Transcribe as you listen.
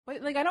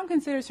But like, I don't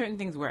consider certain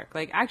things work.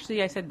 Like,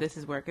 actually, I said this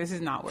is work. This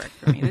is not work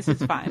for me. This is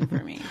fine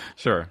for me.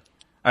 Sure.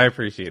 I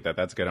appreciate that.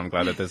 That's good. I'm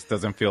glad that this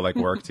doesn't feel like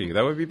work to you.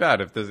 That would be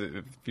bad if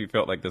you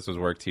felt like this was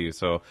work to you.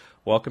 So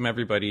welcome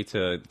everybody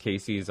to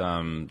Casey's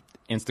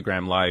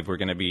Instagram Live. We're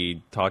going to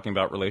be talking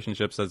about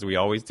relationships as we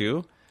always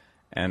do.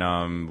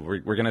 And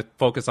we're going to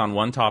focus on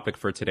one topic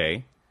for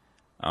today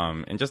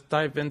and just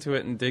dive into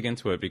it and dig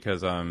into it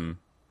because,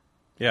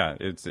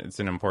 it's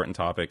an important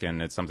topic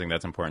and it's something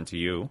that's important to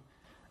you.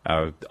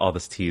 All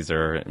this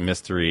teaser,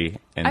 mystery,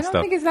 and stuff. I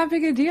don't think it's that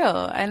big a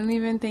deal. I don't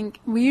even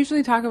think we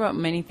usually talk about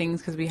many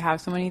things because we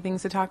have so many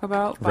things to talk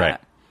about. But, right.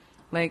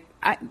 Like,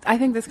 I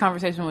think this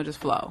conversation will just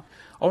flow.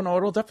 Oh, no,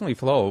 it'll definitely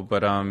flow.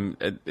 But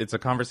it's a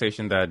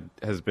conversation that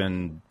has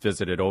been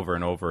visited over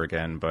and over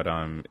again. But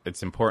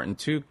it's important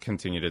to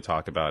continue to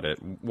talk about it.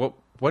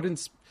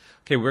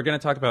 Okay, we're going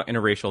to talk about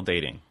interracial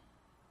dating.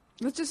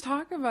 Let's just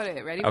talk about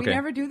it, ready? Okay. We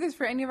never do this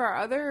for any of our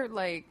other,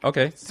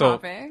 okay, so,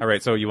 topics. All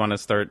right, so you want to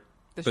start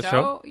the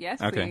show?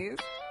 Yes, okay.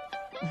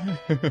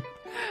 Please.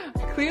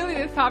 Clearly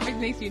this topic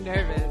makes you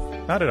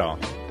nervous. Not at all.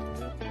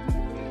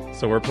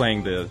 So we're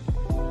playing the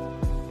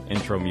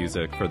intro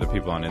music for the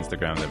people on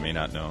Instagram that may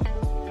not know.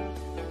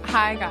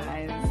 Hi,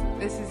 guys.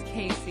 This is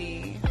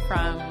Casey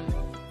from...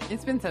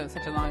 It's been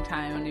such a long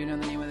time. I don't even know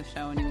the name of the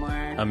show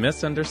anymore. A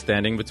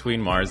Misunderstanding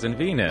Between Mars and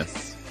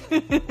Venus.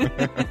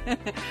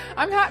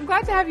 I'm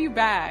glad to have you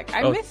back.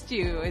 I missed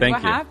you. Thank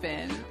what you.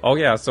 happened. Oh,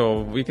 yeah.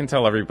 So we can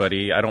tell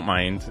everybody. I don't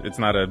mind. It's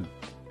not a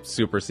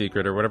super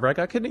secret or whatever. I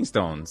got kidney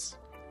stones.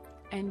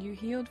 And you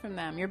healed from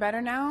them. You're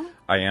better now?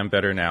 I am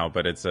better now,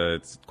 but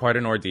it's quite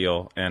an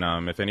ordeal.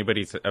 And if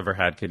anybody's ever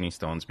had kidney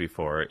stones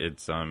before,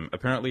 it's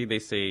apparently they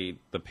say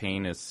the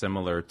pain is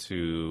similar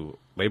to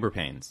labor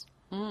pains.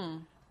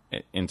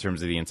 In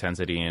terms of the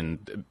intensity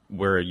and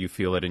where you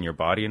feel it in your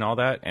body and all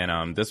that.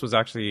 And this was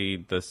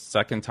actually the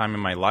second time in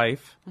my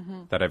life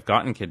that I've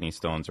gotten kidney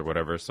stones or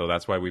whatever. So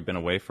that's why we've been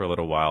away for a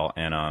little while.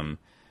 And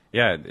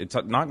it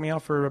knocked me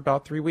out for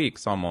about 3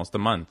 weeks, almost a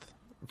month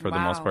for the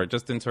most part,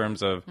 just in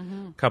terms of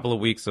a couple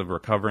of weeks of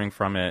recovering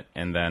from it.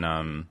 And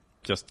then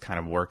just kind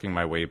of working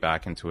my way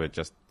back into it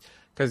just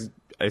because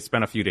I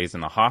spent a few days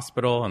in the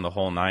hospital and the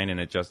whole nine,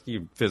 and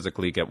you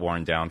physically get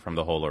worn down from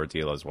the whole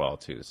ordeal as well,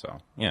 too. So,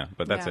 yeah,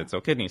 but that's it.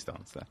 So kidney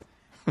stones.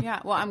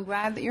 Yeah, well, I'm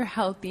glad that you're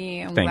healthy.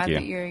 I'm Thank glad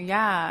you.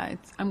 that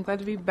I'm glad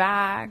to be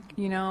back.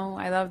 You know,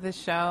 I love this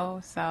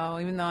show. So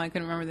even though I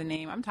couldn't remember the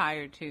name, I'm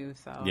tired, too.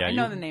 So yeah, I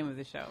know the name of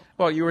the show.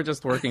 Well, you were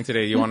just working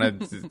today. You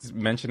want to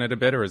mention it a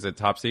bit, or is it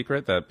top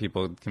secret that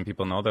people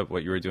know that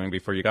what you were doing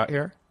before you got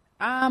here?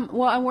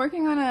 Well, I'm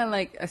working on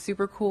a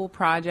super cool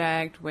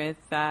project with,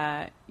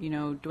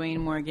 Dwayne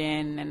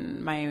Morgan,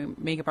 and my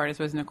makeup artist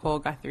was Nicole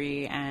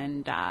Guthrie,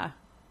 and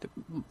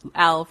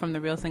Elle from The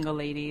Real Single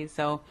Ladies.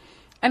 So,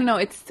 I don't know,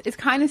 it's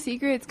kind of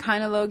secret, it's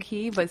kind of low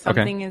key, but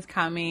something is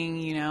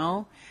coming,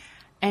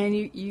 and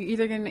you're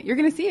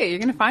gonna see it, you're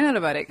gonna find out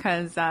about it,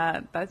 because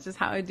that's just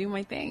how I do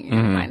my thing.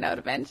 You're gonna find out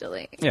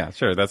eventually. Yeah,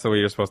 sure. That's the way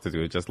you're supposed to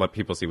do it. Just let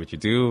people see what you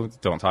do.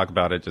 Don't talk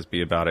about it. Just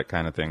be about it,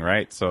 kind of thing,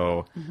 right?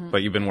 So,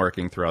 but you've been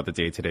working throughout the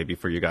day today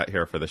before you got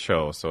here for the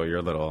show. So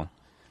you're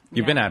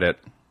you've been at it.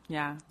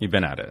 Yeah. You've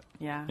been at it.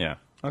 Yeah. Yeah.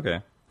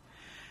 Okay.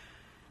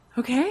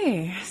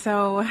 Okay.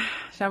 So,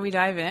 shall we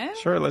dive in?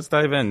 Sure. Let's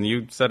dive in.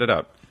 You set it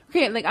up.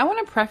 Okay, I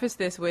want to preface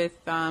this with,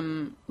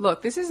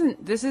 look, this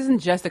isn't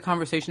just a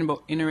conversation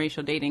about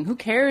interracial dating. Who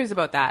cares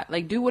about that?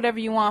 Do whatever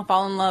you want,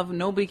 fall in love.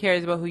 Nobody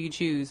cares about who you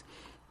choose.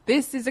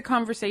 This is a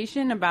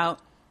conversation about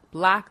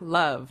Black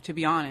love, to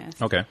be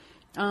honest. Okay.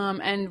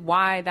 And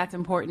why that's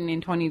important in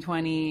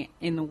 2020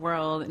 in the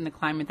world, in the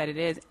climate that it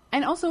is.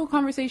 And also a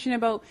conversation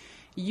about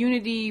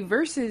unity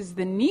versus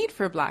the need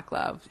for Black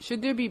love.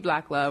 Should there be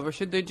Black love or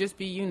should there just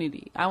be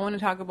unity? I want to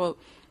talk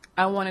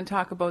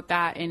about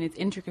that and its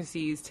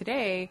intricacies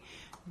today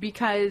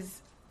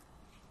because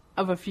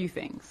of a few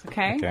things,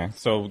 okay? Okay.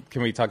 So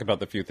can we talk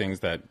about the few things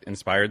that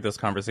inspired this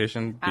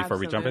conversation before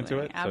we jump into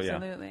it?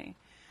 Absolutely.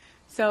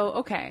 So,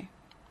 okay.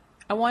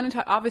 I want to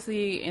talk,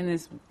 obviously, in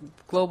this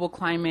global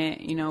climate,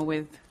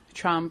 with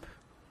Trump,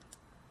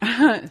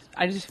 I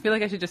just feel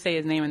like I should just say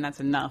his name and that's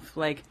enough.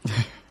 When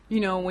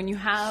you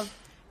have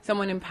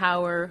someone in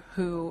power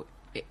who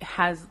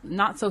has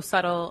not so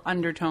subtle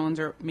undertones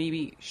or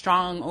maybe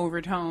strong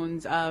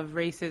overtones of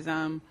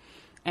racism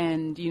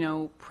and,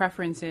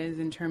 preferences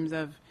in terms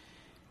of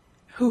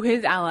who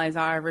his allies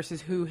are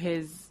versus who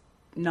his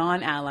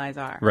non-allies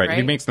are. Right.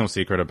 He makes no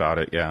secret about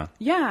it. Yeah.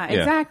 Yeah,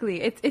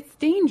 exactly. It's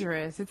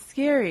dangerous. It's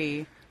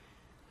scary.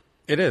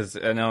 It is.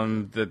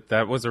 And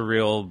that was a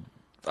real...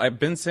 I've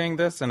been saying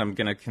this, and I'm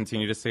going to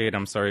continue to say it.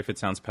 I'm sorry if it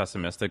sounds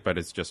pessimistic, but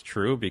it's just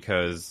true,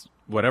 because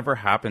whatever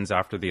happens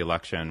after the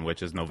election,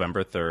 which is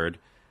November 3rd,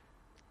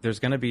 there's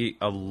going to be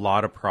a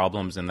lot of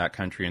problems in that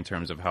country in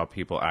terms of how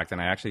people act.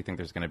 And I actually think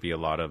there's going to be a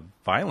lot of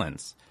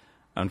violence,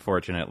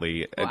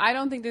 unfortunately. Well, I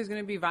don't think there's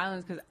going to be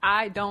violence because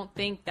I don't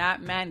think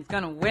that man is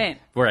going to win.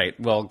 Right.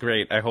 Well,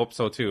 great. I hope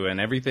so, too.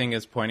 And everything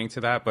is pointing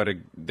to that. But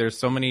there's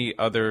so many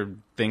other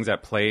things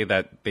at play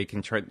that they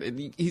can try.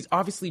 He's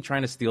obviously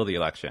trying to steal the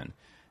election.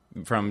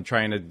 from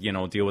trying to,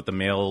 deal with the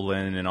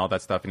mail-in and all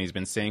that stuff. And he's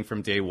been saying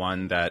from day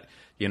one that,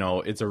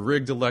 it's a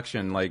rigged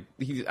election. Like,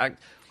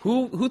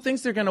 who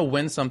thinks they're going to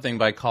win something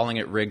by calling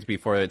it rigged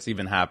before it's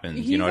even happened?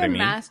 You know what I mean?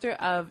 He's a master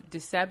of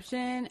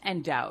deception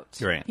and doubt.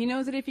 Right. He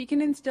knows that if he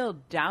can instill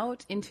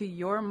doubt into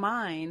your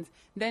minds,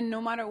 then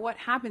no matter what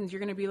happens, you're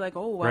going to be like,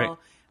 oh, well, right.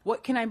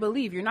 What can I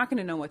believe? You're not going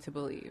to know what to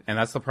believe. And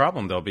that's the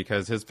problem, though,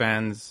 because his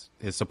fans,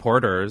 his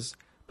supporters,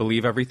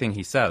 believe everything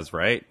he says,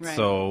 right?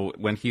 So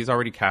when he's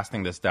already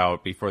casting this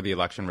doubt before the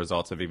election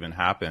results have even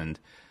happened,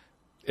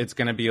 it's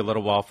going to be a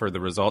little while for the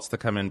results to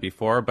come in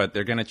before, but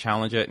they're going to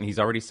challenge it, and he's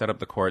already set up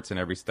the courts in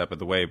every step of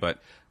the way. But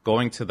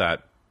going to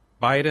that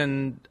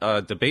Biden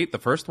debate, the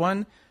first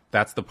one,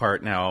 that's the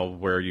part now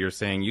where you're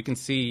saying you can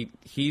see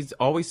he's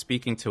always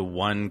speaking to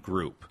one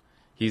group.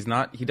 He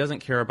doesn't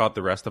care about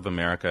the rest of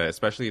America,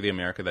 especially the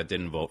America that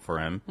didn't vote for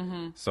him.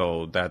 Mm-hmm.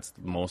 So that's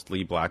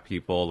mostly black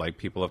people, like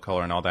people of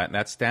color and all that. And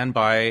that stand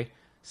back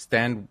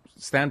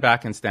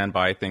and stand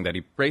by thing that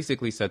he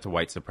basically said to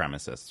white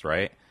supremacists,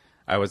 right?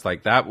 I was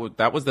like, that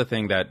was the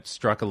thing that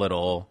struck a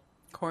little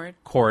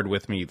chord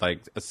with me,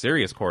 like a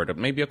serious chord,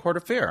 maybe a chord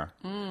of fear,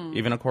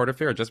 even a chord of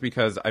fear, just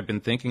because I've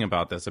been thinking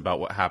about this, about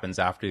what happens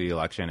after the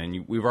election.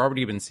 And we've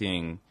already been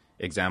seeing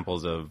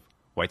examples of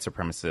white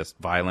supremacist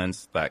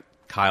violence, that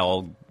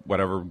Kyle,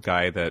 whatever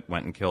guy that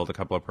went and killed a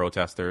couple of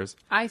protesters.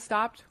 I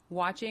stopped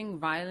watching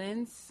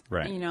violence,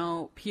 right.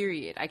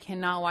 Period. I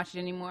cannot watch it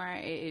anymore.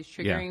 It is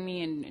triggering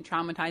me and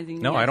traumatizing me.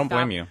 No, I don't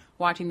blame you.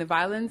 Watching the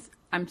violence,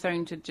 I'm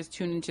starting to just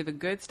tune into the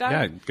good stuff.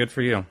 Yeah, good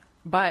for you.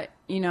 But,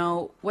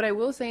 what I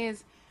will say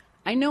is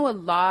I know a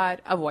lot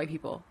of white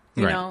people.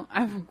 You know,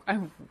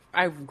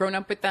 I've grown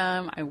up with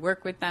them. I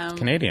work with them.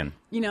 Canadian.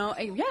 We grew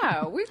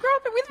up. We've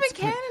been in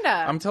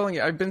Canada. I'm telling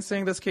you, I've been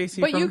saying this,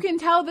 Casey. But you can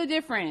tell the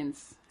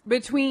difference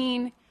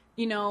between,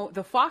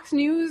 the Fox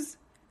News,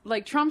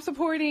 like Trump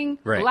supporting,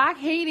 black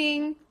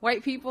hating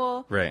white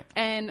people,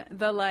 and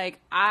the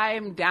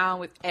I'm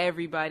down with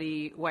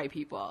everybody white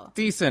people.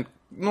 Decent,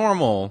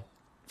 normal,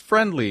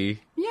 friendly,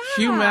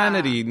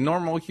 humanity,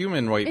 normal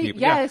human white people.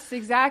 Yes,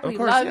 exactly.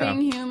 Course,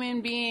 loving human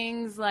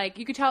beings. Like,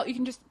 you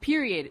can just,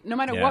 period. No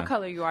matter what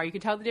color you are, you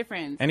can tell the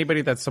difference.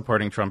 Anybody that's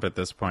supporting Trump at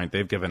this point,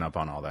 they've given up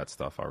on all that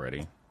stuff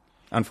already.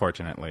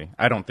 Unfortunately.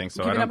 I don't think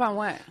so. Given up on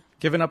what?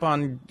 Given up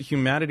on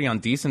humanity, on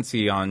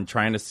decency, on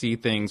trying to see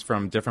things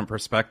from different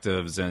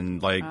perspectives and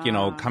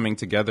coming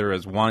together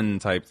as one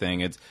type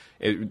thing. It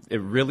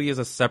really is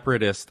a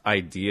separatist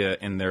idea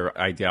in their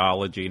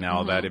ideology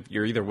now, that if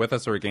you're either with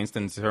us or against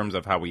in terms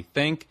of how we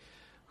think,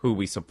 who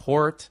we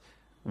support,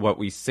 what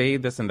we say,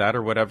 this and that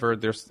or whatever,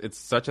 it's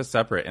such a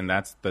separate, and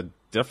that's the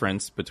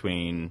difference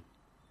between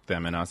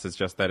them and us. It's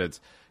just that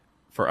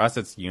for us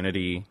it's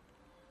unity,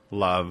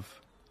 love,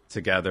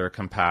 together,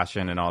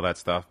 compassion, and all that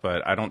stuff.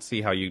 But I don't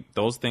see how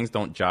those things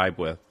don't jibe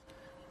with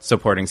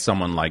supporting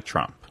someone like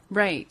Trump.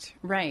 Right.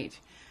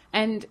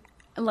 And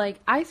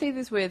I say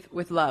this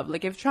with love.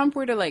 Like, if Trump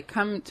were to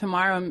come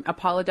tomorrow and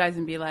apologize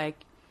and be like,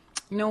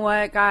 you know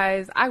what,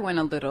 guys, I went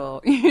a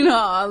little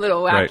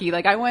wacky.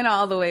 Right. I went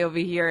all the way over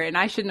here and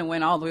I shouldn't have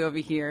went all the way over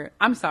here.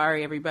 I'm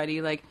sorry,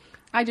 everybody.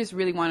 I just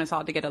really want us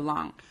all to get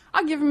along.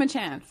 I'll give him a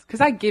chance,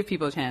 because I give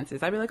people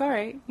chances. I'd be like, all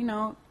right,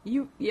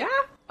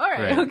 all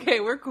right,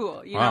 okay, we're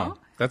cool, know?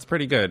 That's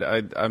pretty good.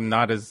 I'm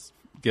not as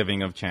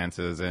giving of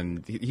chances,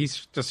 and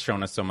he's just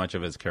shown us so much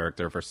of his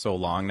character for so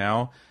long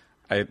now.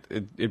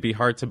 It'd be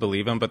hard to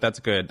believe him, but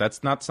that's good.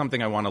 That's not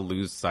something I want to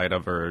lose sight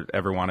of or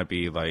ever want to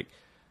be like.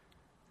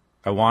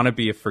 I want to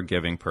be a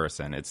forgiving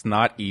person. It's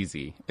not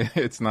easy.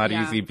 It's not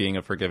easy being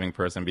a forgiving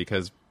person,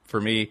 because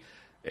for me,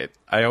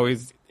 I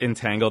always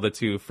entangle the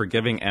two,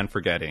 forgiving and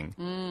forgetting.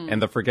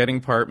 And the forgetting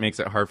part makes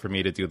it hard for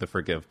me to do the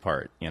forgive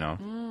part, You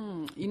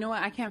know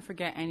what? I can't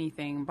forget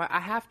anything, but I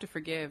have to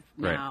forgive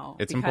now.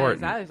 It's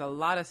important. Because there's a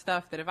lot of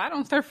stuff that if I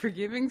don't start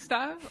forgiving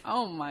stuff,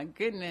 oh my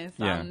goodness,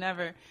 I'll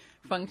never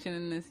function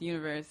in this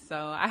universe. So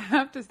I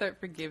have to start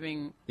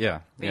forgiving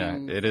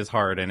things. It is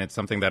hard, and it's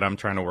something that I'm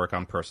trying to work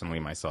on personally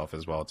myself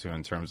as well, too,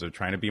 in terms of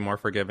trying to be more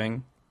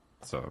forgiving.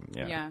 So,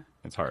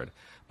 it's hard.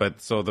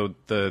 But so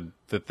the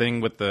thing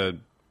with the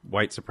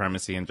white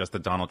supremacy and just the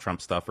Donald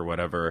Trump stuff or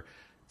whatever,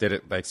 did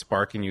it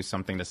spark in you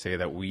something to say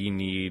that we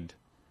need?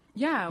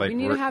 Yeah, we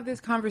need to have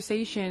this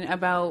conversation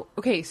about,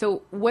 okay,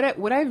 so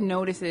what I've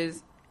noticed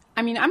is,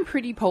 I'm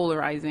pretty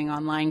polarizing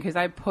online, because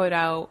I put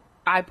out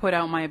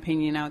my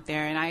opinion out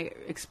there, and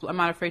I'm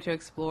not afraid to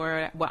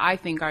explore what I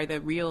think are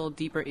the real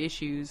deeper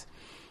issues.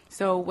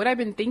 So what I've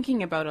been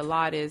thinking about a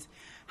lot is,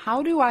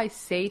 how do I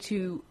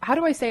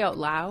say out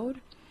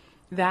loud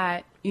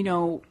that,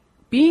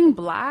 being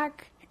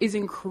black is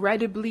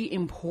incredibly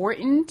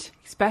important,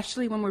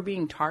 especially when we're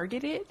being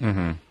targeted.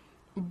 Mm-hmm.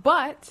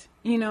 But,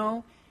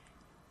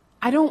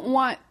 I don't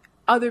want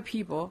other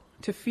people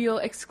to feel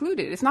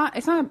excluded. It's not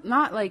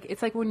like,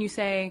 it's like when you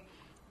say,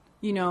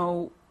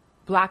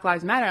 Black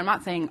Lives Matter. I'm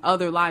not saying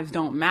other lives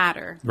don't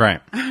matter.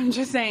 Right. I'm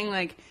just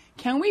saying,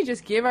 can we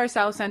just give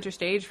ourselves center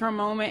stage for a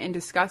moment and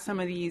discuss some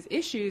of these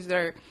issues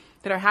that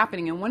are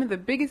happening? And one of the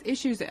biggest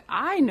issues that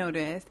I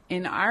noticed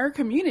in our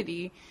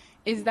community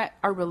is that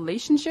our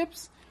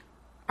relationships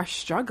are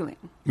struggling.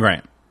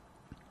 Right.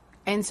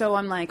 And so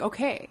I'm like,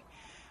 okay,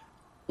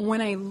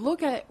 when I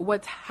look at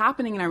what's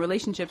happening in our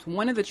relationships,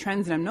 one of the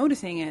trends that I'm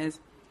noticing is,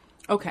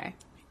 okay,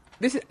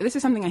 this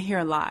is something I hear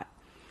a lot.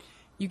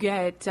 You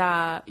get,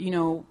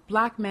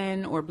 black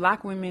men or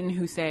black women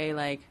who say,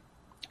 like,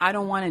 I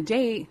don't want to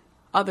date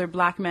other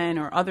black men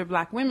or other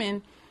black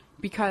women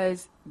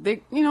because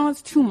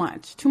it's too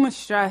much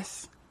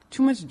stress,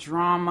 too much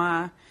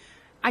drama.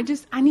 I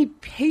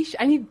need patience.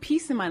 I need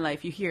peace in my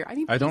life. You hear?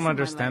 I don't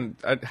understand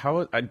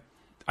how.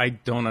 I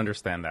don't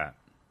understand that.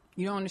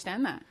 You don't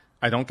understand that?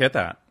 I don't get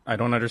that. I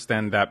don't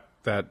understand that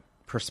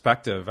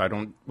perspective.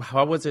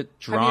 How was it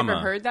drama? Have you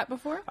ever heard that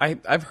before?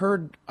 I've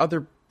heard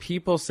other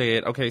people say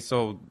it. Okay,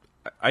 so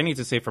I need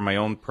to say from my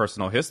own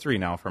personal history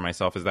now for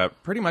myself is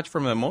that pretty much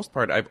for the most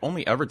part, I've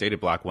only ever dated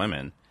black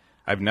women.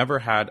 I've never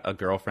had a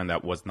girlfriend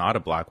that was not a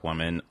black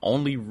woman.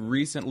 Only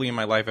recently in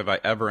my life have I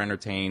ever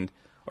entertained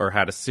or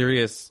had a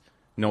serious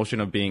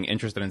notion of being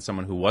interested in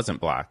someone who wasn't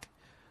black,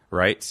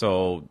 right?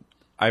 So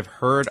I've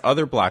heard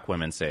other black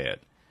women say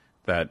it,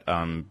 that,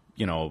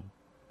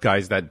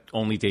 guys that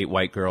only date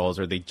white girls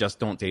or they just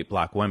don't date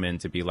black women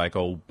to be like,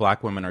 oh,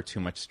 black women are too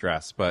much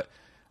stress. But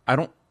I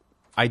don't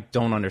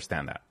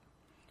understand that.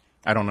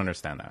 I don't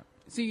understand that.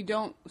 So you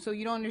don't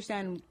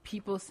understand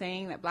people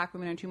saying that black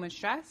women are too much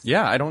stress?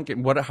 Yeah, I don't get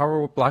how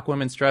are black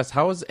women stressed?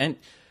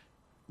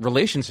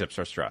 Relationships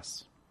are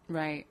stress.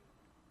 Right.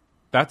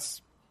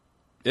 That's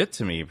it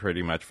to me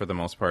pretty much for the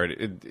most part.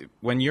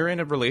 When you're in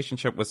a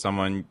relationship with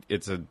someone,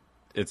 it's a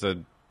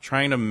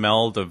trying to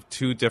meld of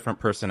two different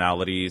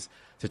personalities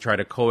to try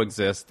to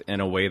coexist in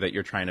a way that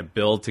you're trying to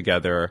build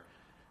together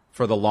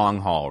for the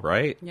long haul,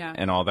 right? Yeah.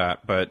 And all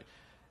that. But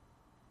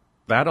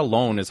that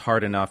alone is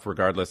hard enough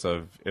regardless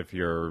of if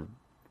your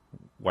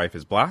wife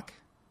is black,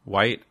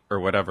 white, or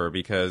whatever,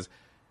 because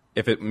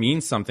if it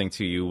means something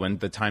to you when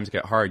the times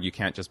get hard, you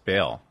can't just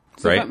bail,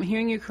 so right? If I'm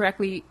hearing you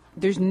correctly,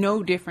 there's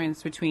no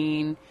difference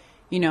between,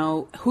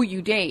 who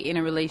you date in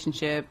a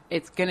relationship.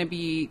 It's going to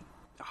be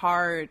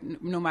hard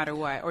no matter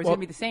what, or it's going to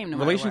be the same no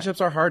matter what.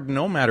 Relationships are hard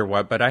no matter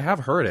what, but I have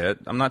heard it.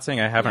 I'm not saying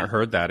I haven't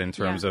heard that in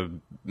terms of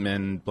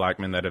black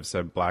men that have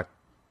said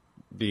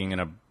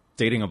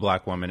dating a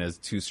black woman is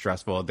too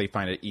stressful. They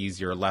find it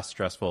easier, less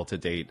stressful to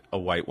date a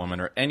white woman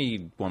or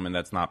any woman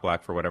that's not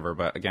black for whatever.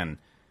 But again,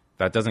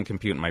 that doesn't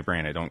compute in my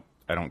brain. I don't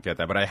get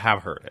that, but I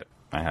have heard it.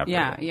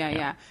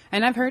 Yeah.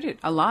 And I've heard it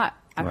a lot.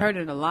 Heard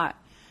it a lot.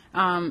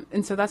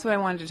 And so that's what I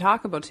wanted to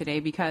talk about today,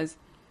 because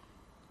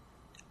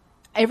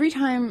every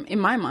time, in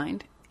my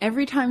mind,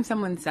 every time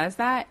someone says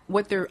that,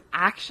 what they're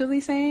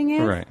actually saying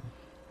is,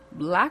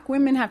 black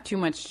women have too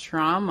much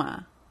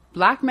trauma.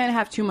 Black men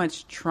have too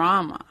much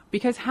trauma.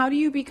 Because how do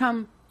you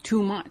become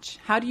too much?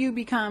 How do you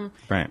become,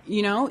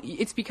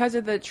 it's because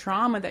of the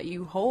trauma that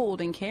you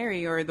hold and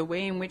carry, or the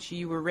way in which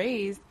you were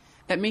raised,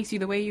 that makes you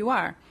the way you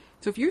are.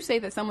 So if you say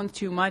that someone's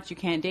too much, you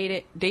can't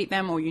date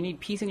them, or you need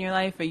peace in your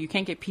life, or you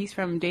can't get peace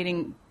from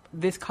dating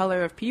this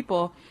color of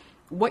people,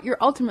 what you're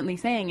ultimately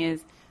saying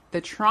is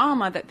the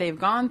trauma that they've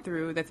gone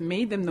through that's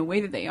made them the way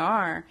that they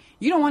are,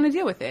 you don't want to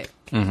deal with it.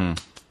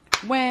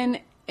 Mm-hmm. When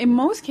in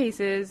most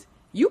cases,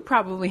 you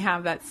probably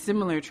have that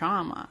similar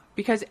trauma,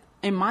 because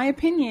in my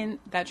opinion,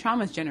 that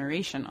trauma is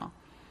generational.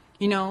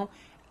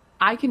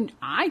 I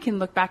can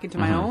look back into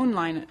my own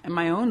line,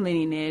 my own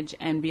lineage,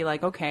 and be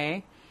like,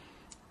 okay,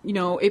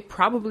 it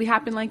probably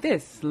happened like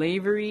this: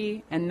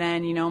 slavery, and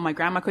then my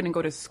grandma couldn't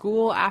go to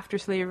school after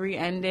slavery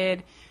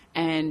ended,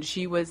 and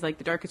she was like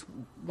the darkest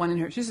one in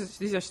her.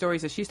 These are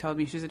stories that she's told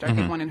me. She was the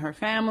darkest one in her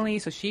family,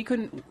 so she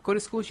couldn't go to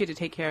school. She had to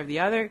take care of the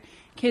other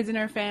kids in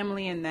her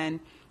family, and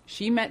then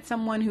she met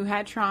someone who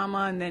had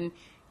trauma, and then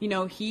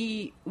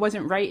he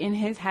wasn't right in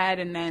his head,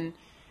 and then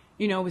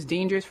it was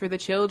dangerous for the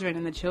children,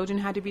 and the children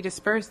had to be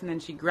dispersed, and then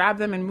she grabbed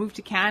them and moved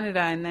to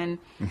Canada, and then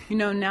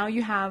now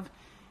you have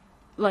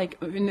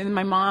and then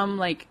my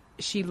mom,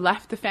 she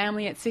left the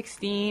family at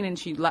 16, and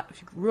she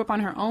grew up on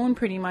her own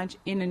pretty much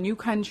in a new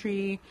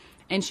country,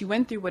 and she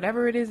went through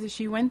whatever it is that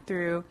she went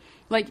through.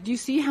 Do you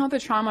see how the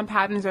trauma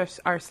patterns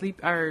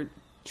are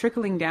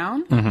trickling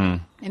down?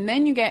 Mm-hmm. And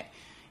then you get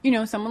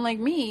someone like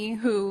me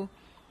who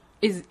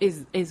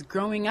is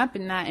growing up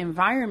in that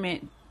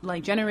environment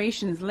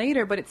generations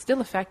later, but it's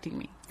still affecting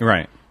me.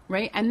 Right.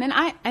 And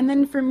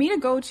then for me to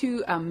go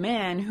to a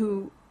man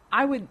who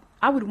I would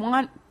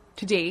want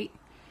to date,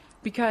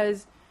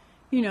 because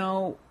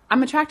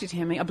I'm attracted to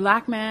him, a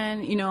black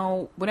man,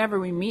 whatever,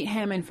 we meet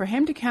him, and for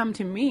him to come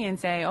to me and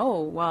say,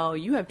 oh, well,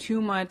 you have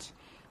too much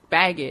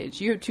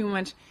baggage, you're too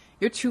much,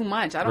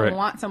 I don't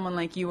want someone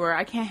like you, or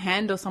I can't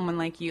handle someone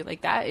like you,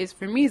 that is,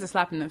 for me, is a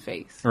slap in the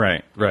face.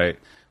 Right.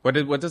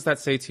 What does that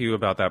say to you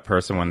about that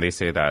person when they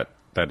say that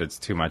it's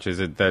too much? Is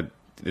it that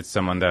it's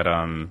someone that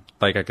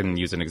I can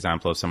use an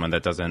example of someone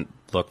that doesn't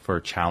look for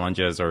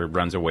challenges or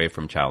runs away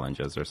from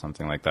challenges or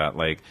something like that?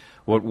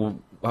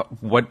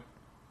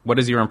 What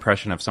is your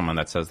impression of someone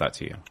that says that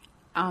to you?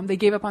 They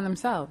gave up on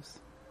themselves.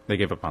 They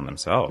gave up on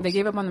themselves. They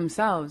gave up on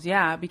themselves,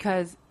 yeah,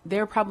 because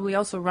they're probably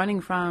also running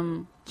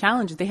from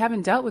challenges. They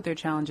haven't dealt with their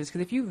challenges,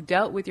 because if you've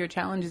dealt with your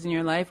challenges in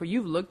your life, or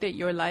you've looked at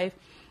your life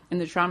in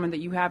the trauma that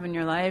you have in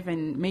your life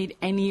and made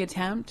any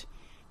attempt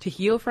to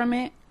heal from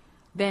it,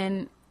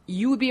 then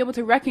you would be able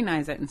to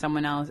recognize that in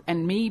someone else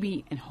and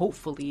maybe and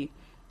hopefully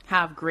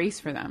have grace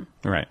for them.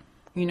 Right.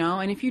 You know,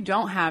 and if you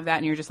don't have that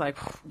and you're just like,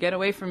 get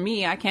away from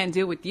me, I can't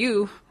deal with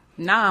you.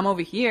 Nah, I'm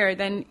over here.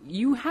 Then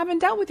you haven't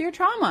dealt with your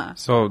trauma.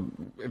 So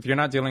if you're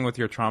not dealing with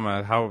your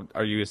trauma, how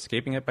are you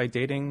escaping it? By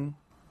dating?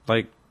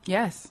 Like,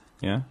 yes.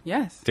 Yeah.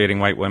 Yes. Dating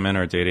white women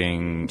or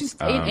dating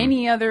just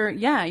any other.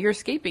 Yeah. You're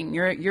escaping.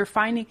 You're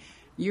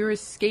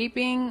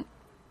escaping.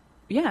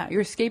 Yeah.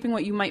 You're escaping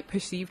what you might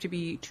perceive to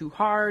be too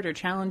hard or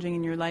challenging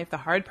in your life, the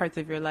hard parts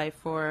of your life,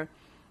 for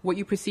what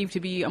you perceive to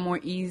be a more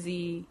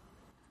easy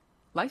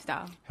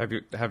lifestyle.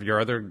 Have your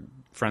other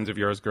friends of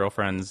yours,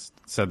 girlfriends,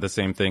 said the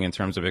same thing in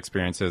terms of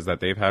experiences that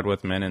they've had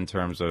with men, in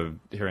terms of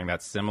hearing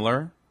that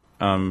similar?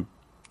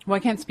 Well, I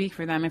can't speak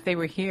for them. If they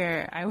were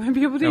here, I would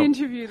be able to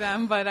interview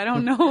them, but I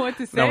don't know what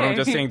to say. No, but I'm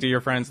just saying, do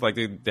your friends, like,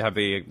 have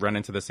they run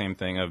into the same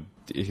thing of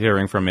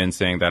hearing from men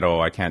saying that,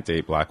 oh, I can't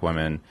date black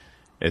women,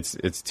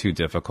 it's too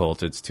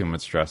difficult, it's too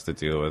much stress to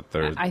deal with?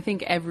 I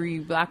think every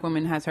black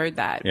woman has heard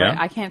that, yeah?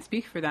 but I can't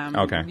speak for them.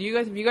 Okay. Have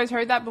you guys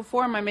heard that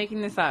before? Am I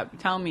making this up?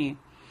 Tell me.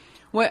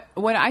 What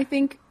I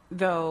think,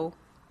 though,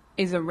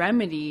 is a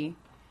remedy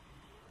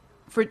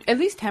for, at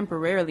least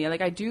temporarily,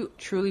 like, I do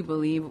truly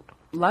believe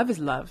love is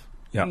love.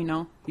 Yeah. You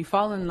know, you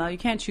fall in love. You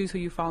can't choose who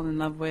you fall in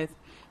love with.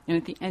 And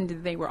at the end of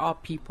the day, we're all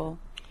people.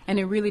 And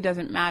it really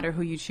doesn't matter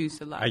who you choose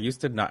to love. I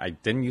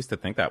didn't used to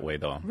think that way,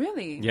 though.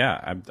 Really?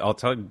 Yeah. I'll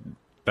tell you,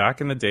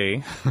 back in the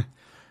day,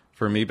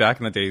 for me,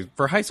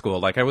 for high school,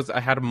 like, I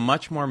had a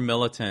much more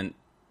militant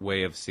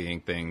way of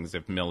seeing things,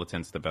 if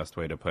militant's the best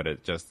way to put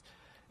it. Just,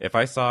 if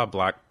I saw a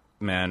black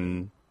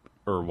man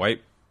or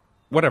white,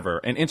 whatever,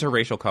 an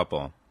interracial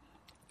couple,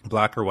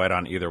 black or white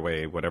on either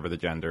way, whatever the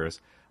genders,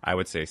 I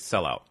would say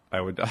sellout.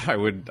 I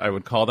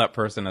would call that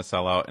person a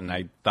sellout, and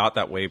I thought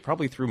that way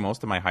probably through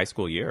most of my high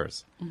school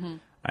years,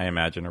 I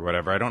imagine, or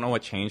whatever. I don't know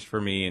what changed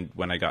for me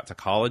when I got to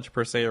college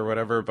per se or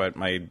whatever, but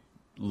my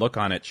look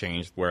on it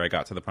changed, where I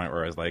got to the point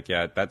where I was like,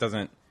 yeah, that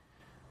doesn't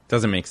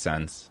make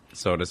sense,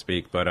 so to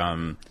speak. But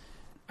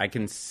I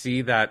can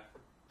see that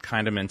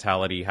kind of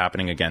mentality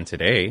happening again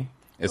today,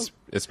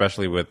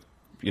 especially with,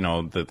 you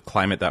know, the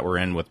climate that we're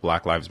in with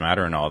Black Lives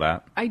Matter and all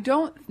that. I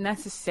don't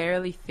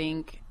necessarily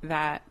think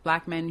that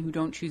black men who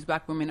don't choose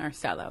black women are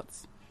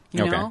sellouts.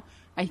 You know?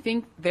 I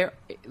think they're,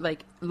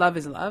 like, love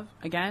is love,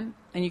 again,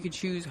 and you could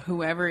choose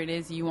whoever it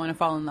is you want to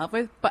fall in love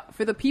with. But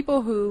for the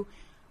people who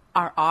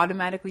are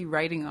automatically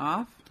writing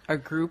off a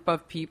group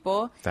of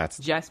people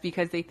just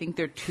because they think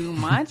they're too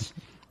much,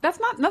 that's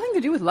nothing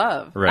to do with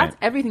love. Right. That's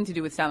everything to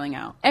do with selling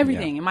out.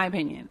 Everything, in my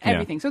opinion.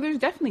 Everything. So there's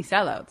definitely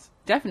sellouts.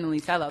 Definitely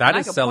sellouts. That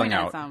is selling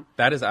out.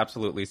 That is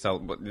absolutely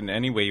in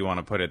any way you want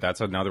to put it.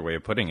 That's another way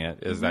of putting it,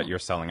 is that you're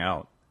selling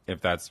out. If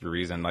that's your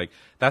reason, like,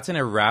 that's an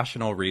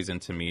irrational reason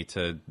to me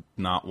to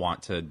not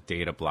want to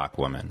date a black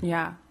woman.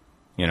 Yeah.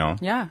 You know?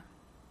 Yeah.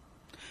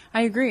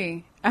 I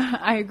agree.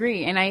 I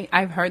agree. And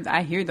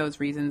I hear those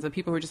reasons of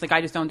people who are just like, I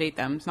just don't date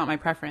them. It's not my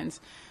preference.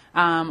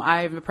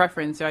 I have a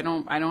preference, so I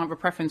don't have a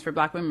preference for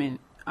black women.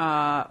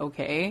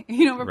 Okay.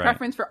 You don't have a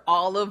preference for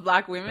all of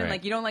black women?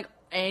 Like, you don't like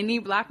any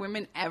black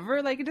women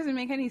ever? Like, it doesn't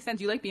make any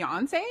sense. You like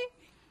Beyonce?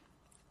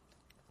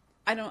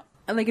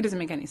 It doesn't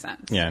make any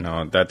sense. Yeah,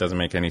 no, that doesn't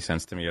make any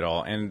sense to me at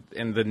all. And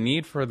the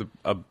need for the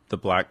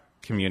black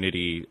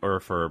community,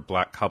 or for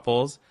black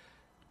couples,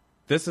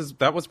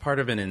 that was part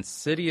of an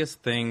insidious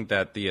thing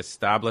that the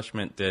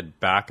establishment did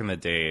back in the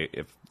day.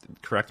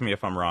 Correct me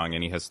if I'm wrong,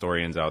 any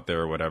historians out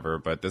there or whatever,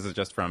 but this is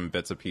just from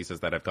bits and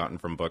pieces that I've gotten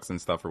from books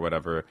and stuff or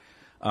whatever.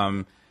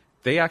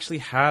 They actually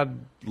had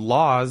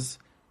laws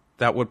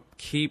that would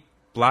keep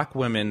black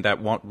women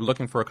that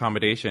looking for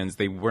accommodations,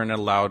 they weren't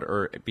allowed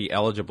or be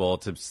eligible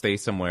to stay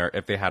somewhere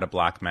if they had a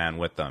black man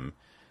with them.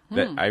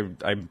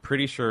 I'm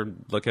pretty sure,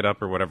 look it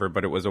up or whatever,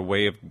 but it was a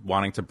way of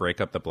wanting to break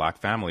up the black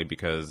family,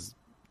 because,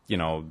 you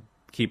know,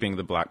 keeping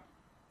the black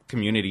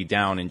community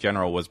down in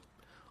general was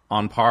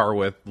on par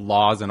with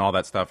laws and all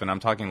that stuff. And I'm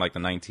talking like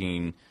the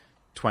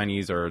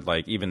 1920s or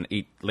like even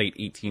late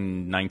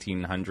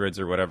 1900s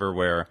or whatever,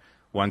 where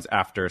once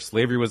after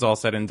slavery was all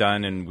said and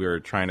done and we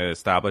were trying to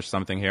establish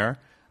something here,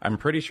 I'm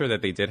pretty sure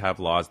that they did have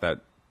laws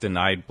that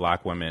denied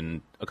black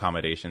women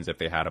accommodations if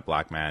they had a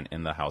black man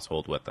in the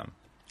household with them.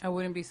 I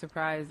wouldn't be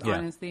surprised,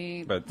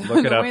 honestly. But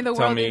look it up. Way the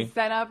Tell world me. Is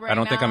set up right I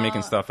don't now, think I'm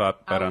making stuff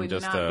up, but I'm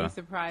just not be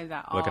surprised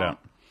at all. Look it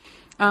up.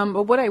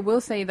 But what I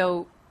will say,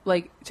 though,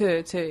 like,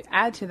 to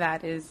add to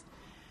that is,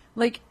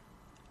 like,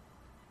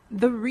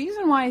 the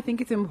reason why I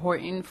think it's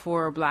important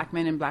for black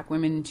men and black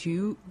women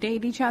to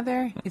date each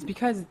other is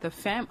because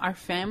our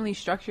family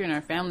structure and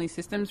our family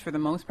systems, for the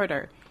most part,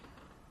 are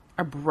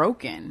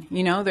broken.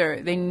 You know,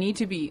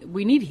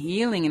 we need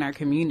healing in our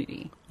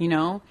community. You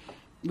know,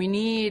 we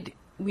need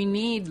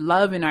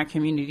love in our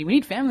community. We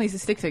need families to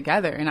stick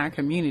together in our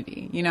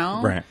community, you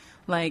know? Right.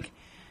 Like,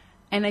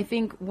 and I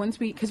think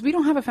because we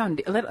don't have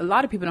a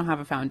lot of people don't have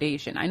a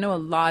foundation. I know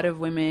a lot of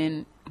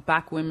women,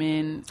 black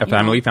women. A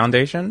family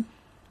foundation?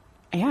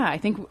 yeah, I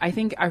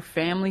think our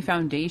family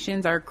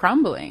foundations are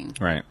crumbling.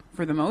 Right.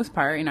 For the most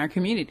part in our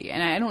community.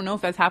 And I don't know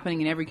if that's happening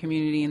in every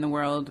community in the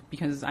world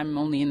because I'm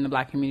only in the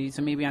Black community,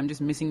 so maybe I'm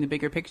just missing the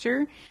bigger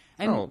picture.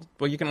 And Oh,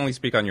 well, you can only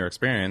speak on your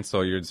experience,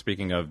 so you're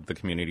speaking of the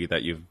community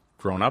that you've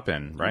grown up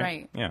in, right?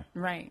 Right. Yeah.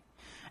 Right.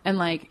 And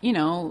like, you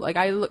know, like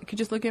could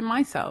just look at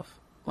myself.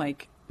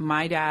 Like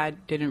my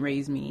dad didn't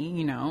raise me,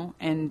 you know,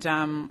 and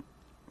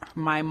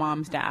my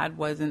mom's dad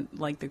wasn't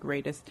like the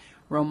greatest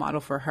role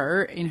model for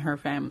her in her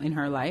family, in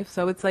her life.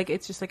 So it's like,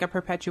 it's just like a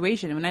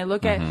perpetuation. When I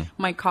look at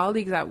my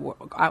colleagues at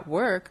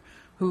work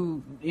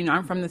who, you know,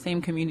 aren't from the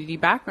same community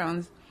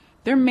backgrounds,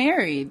 they're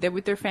married, they're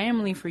with their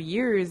family for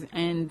years,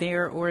 and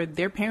their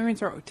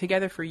parents are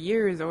together for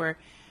years, or,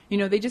 you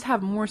know, they just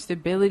have more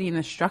stability in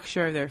the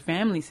structure of their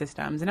family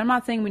systems. And I'm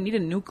not saying we need a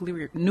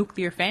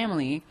nuclear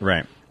family.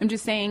 Right. I'm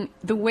just saying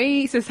the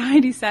way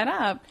society's set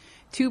up,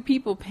 two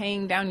people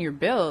paying down your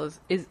bills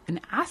is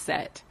an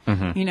asset,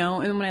 you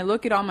know? And when I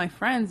look at all my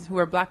friends who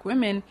are Black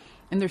women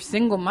and they're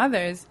single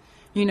mothers,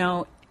 you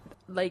know,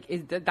 like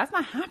that's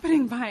not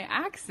happening by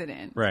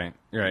accident. Right.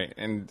 Right.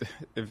 And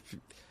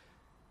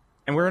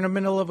we're in the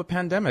middle of a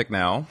pandemic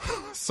now.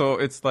 So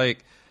it's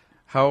like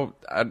how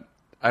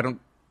I don't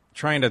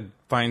trying to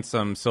find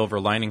some silver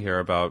lining here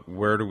about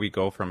where do we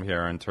go from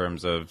here in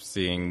terms of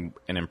seeing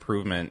an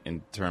improvement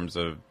in terms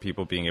of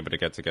people being able to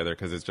get together,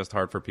 because it's just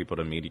hard for people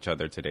to meet each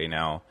other today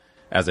now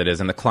as it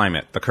is in the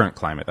current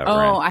climate that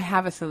we're in. Oh, I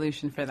have a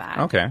solution for that.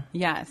 Okay.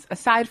 Yes.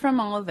 Aside from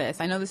all of this,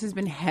 I know this has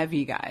been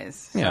heavy,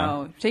 guys.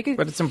 Yeah. So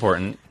but it's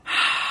important.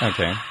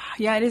 Okay.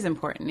 Yeah, it is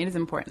important. It is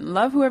important.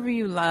 Love whoever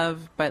you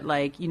love, but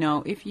like, you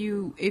know, if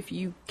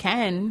you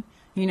can,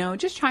 you know,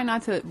 just try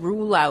not to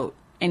rule out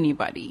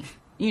anybody.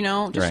 You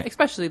know, just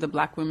especially the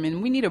Black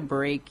women, we need a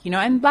break, you know,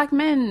 and Black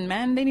men,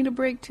 man, they need a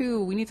break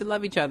too. We need to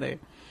love each other.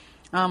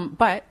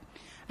 But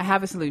I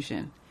have a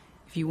solution.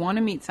 If you want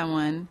to meet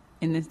someone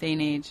in this day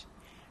and age,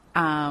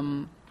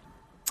 and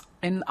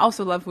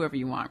also love whoever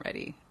you want,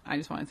 Reddy. I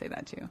just want to say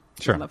that too.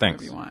 Sure, love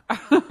thanks. Whoever you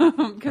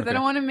want. Because I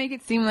don't want to make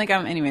it seem like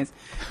anyways,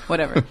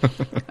 whatever.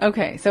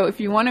 Okay, so if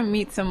you want to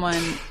meet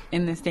someone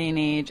in this day and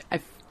age,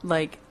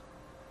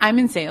 I'm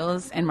in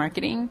sales and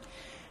marketing.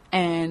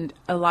 And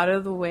a lot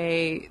of the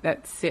way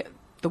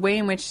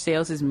in which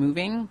sales is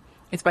moving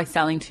is by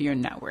selling to your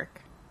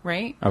network,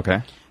 right?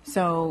 Okay.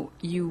 So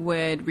you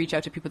would reach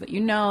out to people that you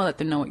know, let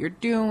them know what you're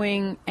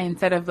doing,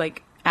 instead of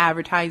like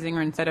advertising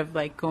or instead of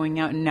like going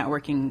out and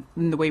networking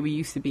in the way we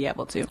used to be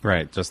able to.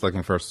 Right. Just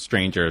looking for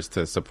strangers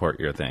to support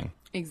your thing.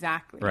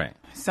 Exactly. Right.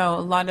 So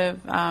a lot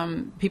of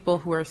people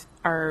who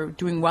are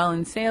doing well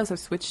in sales have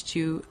switched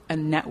to a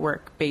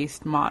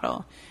network-based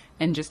model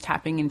and just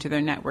tapping into their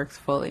networks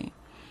fully.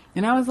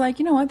 And I was like,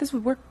 you know what? This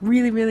would work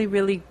really, really,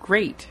 really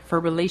great for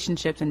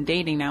relationships and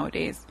dating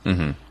nowadays.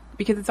 Mm-hmm.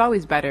 Because it's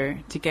always better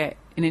to get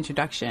an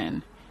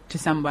introduction to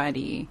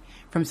somebody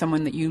from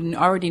someone that you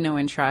already know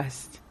and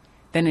trust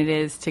than it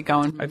is to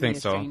go and meet I think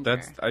a so.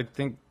 stranger.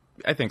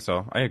 I think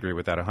so. I agree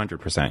with that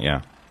 100%.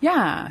 Yeah.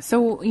 Yeah.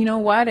 So, you know,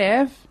 what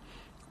if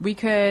we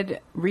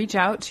could reach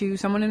out to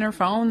someone in our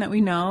phone that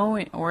we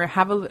know, or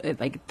have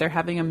they're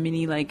having a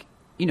mini,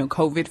 you know,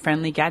 COVID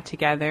friendly get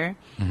together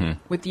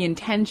with the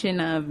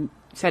intention of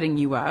setting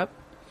you up,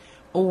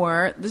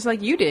 or just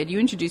like you did, you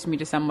introduced me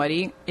to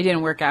somebody, it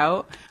didn't work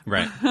out,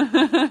 right?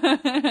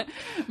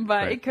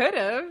 But it could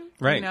have,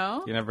 right? You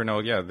know, you never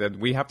know. Yeah,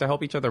 we have to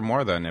help each other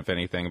more than if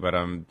anything. But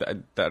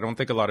I don't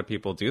think a lot of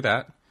people do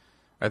that.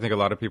 I think a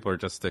lot of people are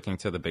just sticking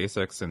to the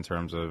basics in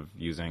terms of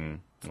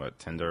using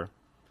Tinder.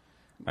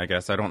 I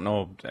guess I don't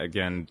know.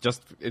 Again,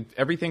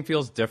 everything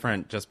feels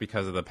different just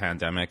because of the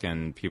pandemic,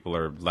 and people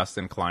are less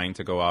inclined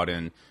to go out,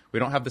 and we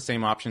don't have the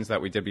same options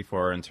that we did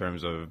before in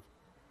terms of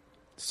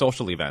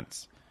social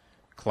events,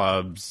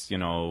 clubs, you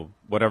know,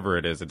 whatever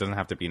it is. It doesn't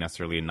have to be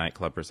necessarily a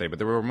nightclub per se, but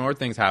there were more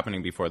things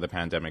happening before the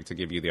pandemic to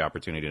give you the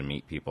opportunity to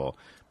meet people.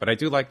 But I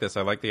do like this.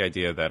 I like the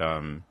idea that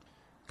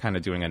kind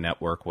of doing a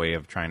network way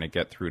of trying to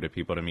get through to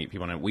people, to meet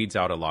people, and it weeds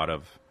out a lot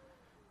of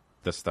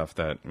the stuff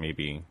that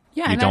maybe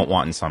you don't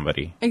want in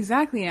somebody.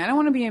 Exactly. I don't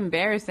want to be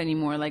embarrassed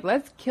anymore. Like,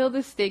 let's kill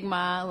the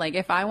stigma. Like,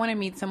 if I want to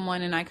meet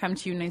someone and I come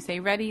to you and I say,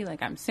 Reddy,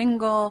 like, I'm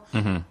single.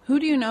 Who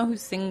do you know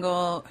who's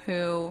single,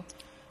 who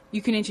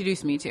you can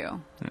introduce me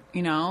to?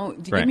 You know,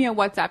 give me a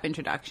WhatsApp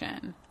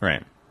introduction.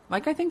 Right.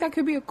 Like, I think that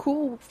could be a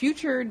cool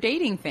future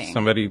dating thing.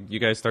 You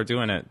guys start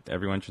doing it.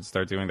 Everyone should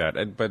start doing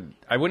that. But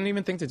I wouldn't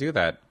even think to do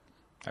that.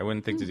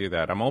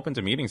 I'm open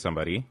to meeting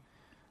somebody,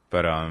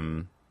 but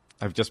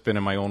I've just been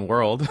in my own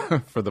world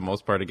for the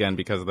most part, again,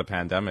 because of the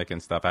pandemic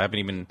and stuff. I haven't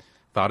even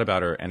thought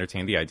about or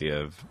entertained the idea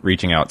of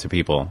reaching out to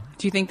people.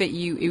 Do you think that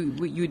you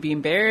would be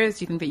embarrassed?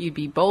 Do you think that you'd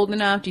be bold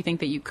enough? Do you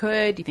think that you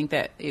could? Do you think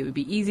that it would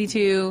be easy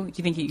to? Do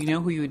you think you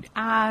know who you would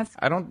ask?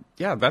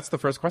 Yeah, that's the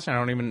first question.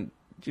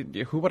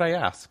 Who would I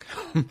ask?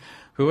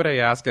 Who would I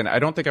ask? And I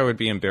don't think I would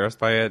be embarrassed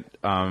by it.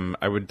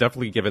 I would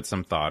definitely give it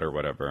some thought or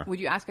whatever. Would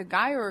you ask a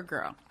guy or a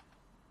girl?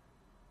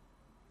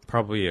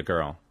 Probably a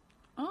girl.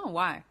 Oh,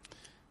 why?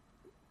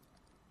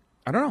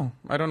 I don't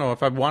know.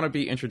 If I want to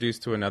be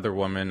introduced to another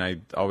woman,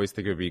 I always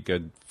think it would be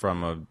good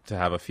to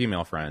have a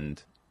female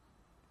friend.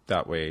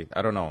 That way,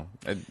 I don't know.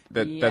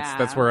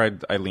 That's where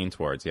I lean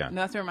towards. Yeah,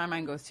 no, that's where my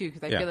mind goes too.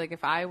 Because I feel like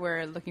if I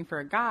were looking for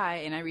a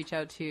guy and I reach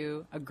out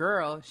to a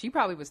girl, she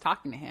probably was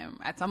talking to him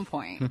at some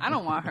point. I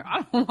don't want her.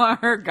 I don't want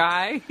her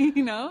guy.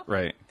 You know?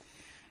 Right.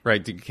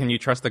 Can you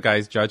trust the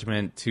guy's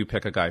judgment to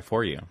pick a guy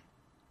for you?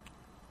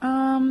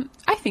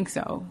 I think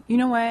so. You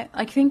know what?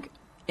 I think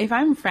if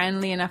I'm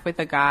friendly enough with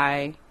a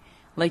guy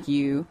like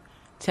you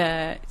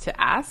to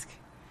ask,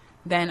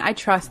 then I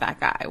trust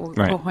that guy will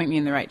point me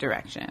in the right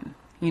direction.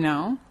 You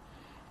know?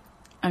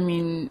 I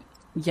mean,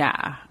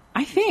 yeah,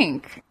 I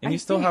think. And you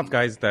still have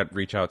guys that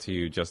reach out to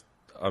you just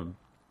a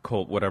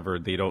cold, whatever,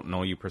 they don't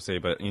know you per se,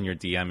 but in your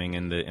DMing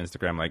in the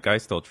Instagram, like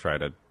guys still try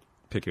to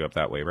pick you up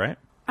that way, right?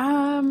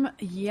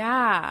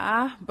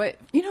 Yeah, but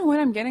you know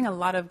what? I'm getting a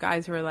lot of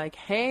guys who are like,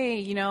 hey,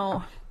 you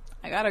know,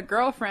 I got a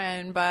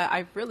girlfriend, but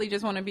I really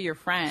just want to be your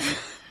friend.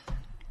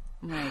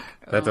 I'm like,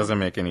 oh. That doesn't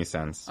make any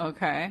sense.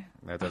 Okay.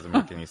 That doesn't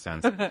make any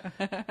sense.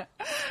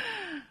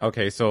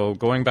 Okay, so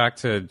going back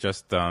to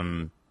just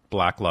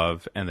Black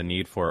love and the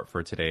need for it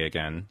for today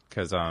again,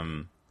 because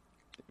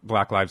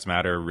Black Lives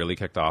Matter really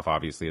kicked off,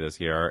 obviously, this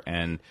year,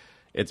 and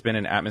it's been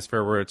an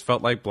atmosphere where it's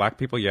felt like Black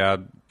people,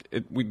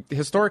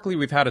 historically,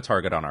 we've had a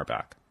target on our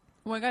back.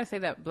 Well, I gotta say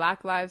that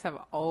Black lives have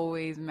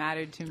always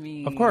mattered to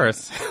me. Of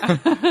course.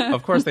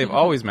 Of course, they've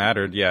always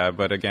mattered, yeah.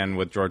 But again,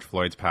 with George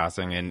Floyd's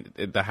passing, and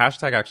the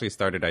hashtag actually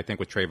started, I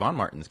think, with Trayvon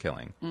Martin's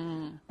killing.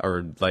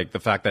 Or like the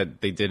fact that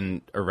they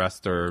didn't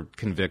arrest or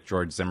convict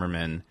George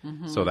Zimmerman.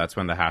 So that's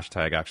when the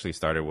hashtag actually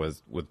started,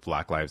 was with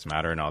Black Lives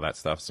Matter and all that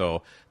stuff.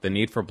 So the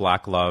need for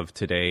Black love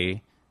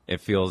today,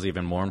 it feels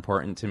even more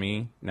important to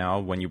me now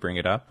when you bring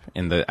it up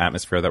in the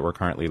atmosphere that we're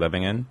currently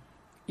living in.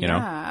 You know?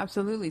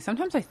 Absolutely.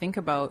 Sometimes I think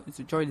about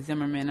George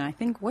Zimmerman and I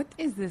think, what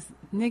is this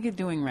nigga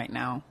doing right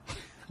now?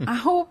 I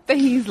hope that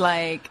he's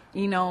like,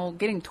 you know,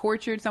 getting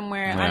tortured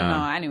somewhere. I don't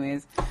know.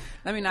 Anyways,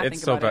 let me not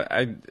think about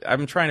it.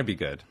 I'm trying to be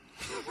good.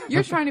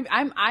 You're trying to be,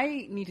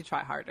 I need to try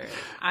harder.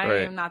 I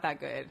am not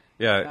that good.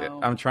 Yeah, so.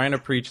 I'm trying to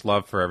preach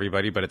love for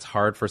everybody, but it's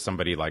hard for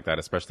somebody like that,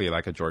 especially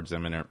like a George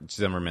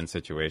Zimmerman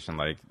situation.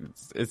 Like,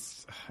 it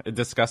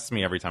disgusts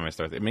me every time I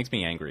start. It makes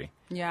me angry.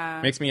 Yeah.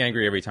 It makes me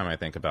angry every time I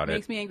think about it.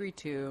 Makes me angry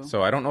too.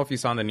 So I don't know if you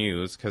saw in the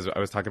news, because I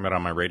was talking about it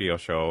on my radio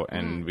show,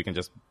 and we can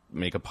just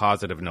make a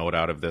positive note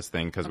out of this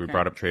thing, because we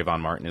brought up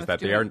Trayvon Martin, is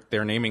that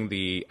they're naming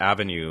the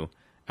avenue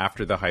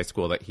after the high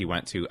school that he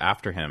went to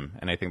after him.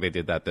 And I think they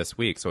did that this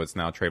week. So it's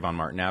now Trayvon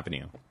Martin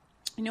Avenue.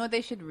 You know what they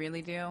should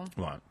really do?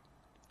 What?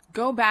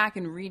 Go back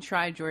and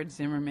retry George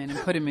Zimmerman and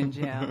put him in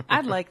jail.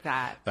 I'd like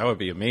that. That would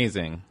be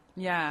amazing.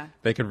 Yeah.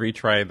 They could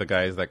retry the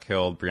guys that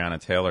killed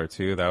Breonna Taylor,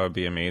 too. That would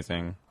be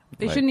amazing.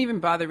 They shouldn't even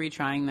bother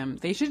retrying them.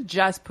 They should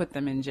just put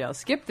them in jail.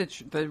 Skip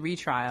the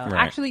retrial.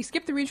 Right. Actually,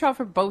 skip the retrial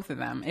for both of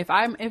them. If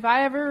I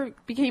ever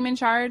became in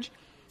charge,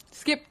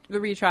 skip the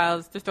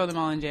retrials, just throw them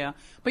all in jail.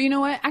 But you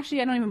know what?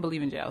 Actually, I don't even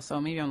believe in jail, so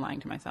maybe I'm lying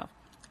to myself.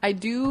 I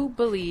do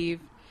believe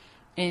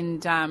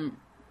in, oh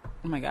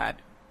my God,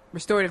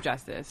 restorative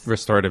justice.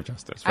 Restorative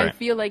justice, right. I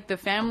feel like the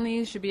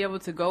families should be able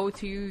to go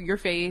to your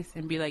face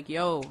and be like,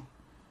 yo,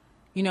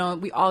 you know,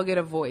 we all get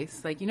a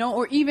voice. Like, you know,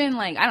 or even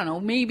like, I don't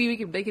know, maybe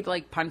they could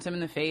like punch them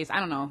in the face.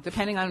 I don't know,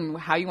 depending on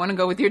how you want to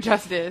go with your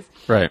justice.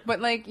 Right. But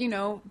like, you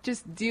know,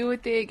 just deal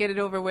with it, get it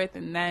over with,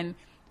 and then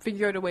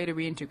figure out a way to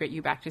reintegrate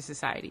you back to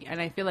society. And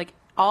I feel like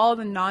all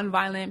the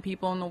nonviolent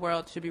people in the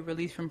world should be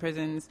released from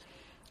prisons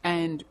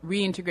and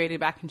reintegrated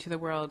back into the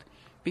world,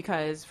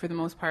 because for the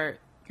most part,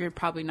 you're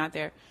probably not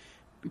there.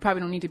 You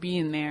probably don't need to be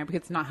in there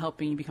because it's not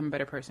helping you become a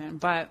better person.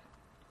 But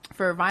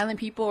for violent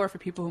people or for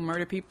people who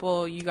murder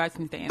people, you guys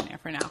can stay in there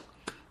for now.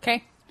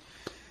 Okay?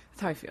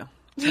 That's how I feel.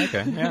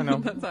 Okay, yeah, no.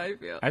 That's how I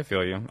feel. I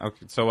feel you.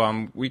 Okay,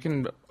 so we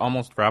can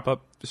almost wrap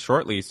up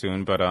shortly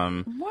soon, but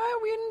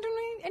What? We didn't do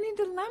any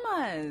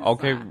dilemmas.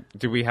 Okay,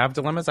 do we have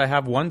dilemmas? I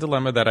have one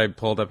dilemma that I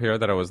pulled up here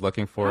that I was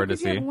looking forward to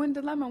see. You have one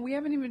dilemma. We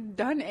haven't even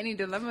done any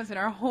dilemmas in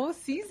our whole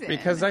season.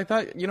 Because I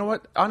thought, you know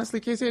what?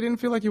 Honestly, Casey, I didn't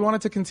feel like you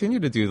wanted to continue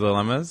to do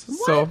dilemmas.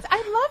 What? So I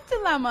love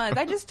dilemmas.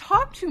 I just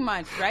talk too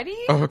much. Ready?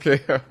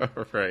 Okay,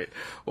 right.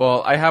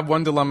 Well, I have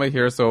one dilemma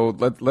here, so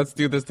let's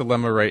do this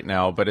dilemma right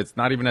now. But it's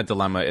not even a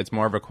dilemma; it's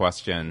more of a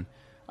question,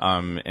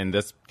 and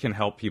this can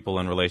help people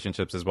in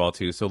relationships as well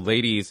too. So,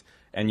 ladies,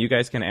 and you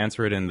guys can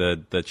answer it in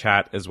the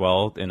chat as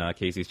well, in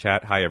Casey's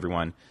chat. Hi,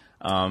 everyone.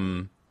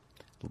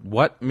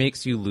 What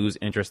makes you lose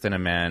interest in a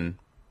man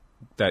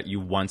that you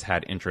once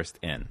had interest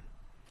in?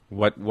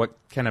 What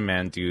can a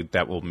man do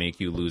that will make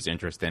you lose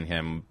interest in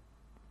him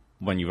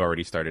when you've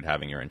already started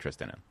having your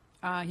interest in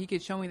him? He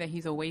could show me that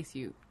he's a waste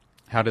youth.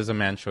 How does a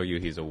man show you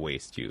he's a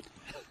waste youth?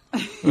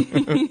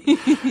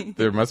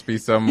 There must be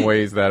some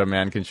ways that a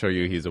man can show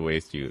you he's a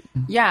waste youth.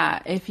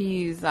 Yeah, if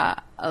he's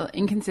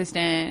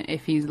inconsistent,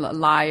 if he's a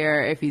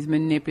liar, if he's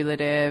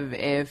manipulative,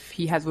 if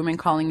he has women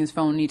calling his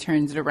phone and he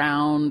turns it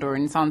around, or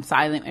it's on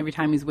silent every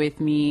time he's with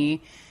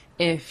me,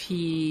 if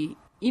he,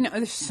 you know,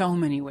 there's so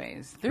many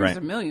ways. There's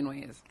a million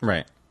ways.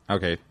 Right.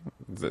 Okay.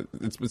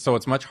 So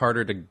it's much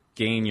harder to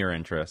gain your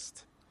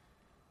interest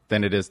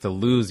than it is to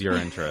lose your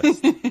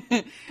interest.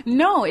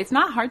 No, it's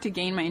not hard to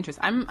gain my interest.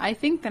 I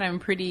think that I'm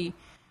pretty...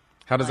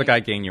 How does a guy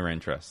gain your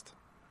interest?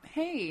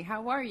 Hey,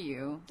 how are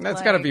you?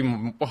 That's got to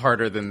be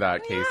harder than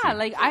that, Casey. Yeah,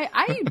 like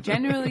I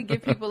generally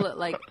give people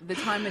like the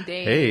time of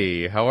day.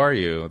 Hey, how are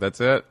you? That's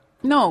it?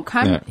 No,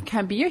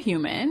 can be a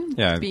human.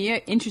 Yeah. Be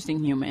an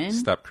interesting human.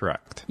 Step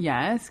correct.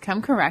 Yes,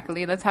 come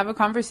correctly. Let's have a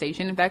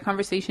conversation. If that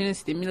conversation is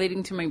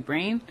stimulating to my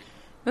brain,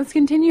 let's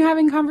continue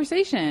having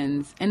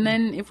conversations. And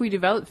then if we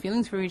develop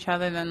feelings for each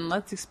other, then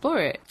let's explore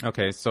it.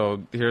 Okay,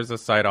 so here's a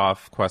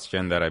side-off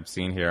question that I've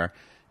seen here.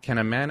 Can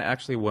a man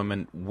actually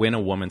win a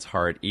woman's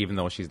heart even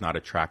though she's not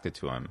attracted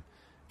to him?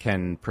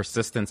 Can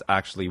persistence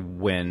actually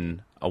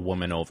win a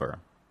woman over?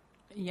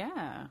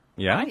 Yeah.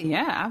 Yeah?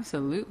 Yeah,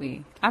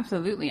 absolutely.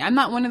 Absolutely. I'm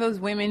not one of those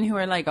women who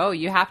are like, oh,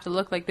 you have to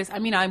look like this. I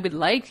mean, I would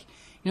like,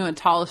 a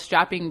tall,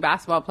 strapping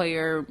basketball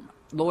player,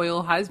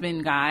 loyal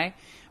husband guy,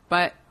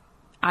 but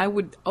I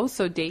would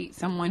also date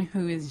someone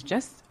who is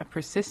just a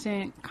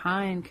persistent,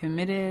 kind,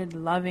 committed,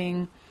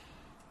 loving,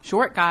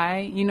 short guy,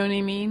 you know what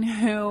I mean?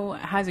 Who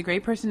has a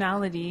great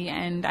personality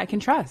and I can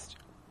trust.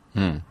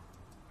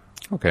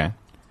 Okay.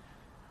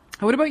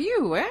 What about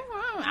you?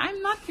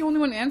 I'm not the only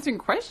one answering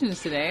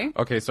questions today.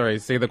 Okay, sorry.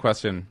 Say the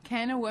question.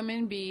 Can a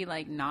woman be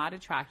like not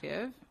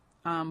attractive,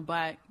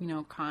 but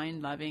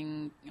kind,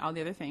 loving, all the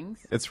other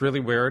things? It's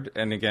really weird.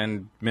 And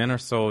again, men are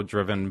so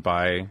driven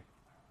by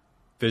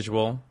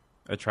visual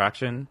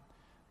attraction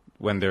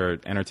when they're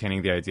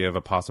entertaining the idea of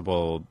a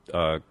possible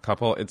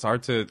couple. It's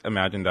hard to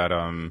imagine that.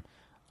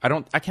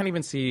 I can't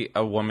even see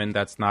a woman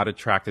that's not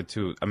attracted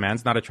to a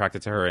man's not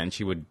attracted to her, and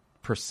she would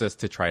persist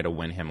to try to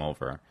win him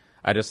over.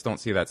 I just don't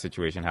see that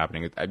situation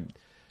happening.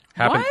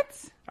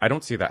 What? I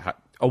don't see that.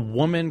 A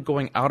woman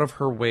going out of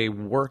her way,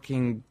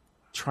 working,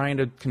 trying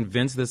to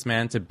convince this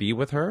man to be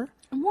with her?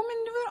 A woman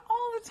do it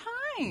all the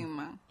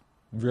time.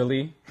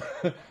 Really?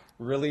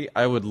 Really?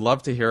 I would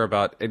love to hear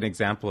about an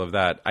example of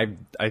that.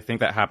 I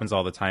think that happens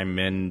all the time.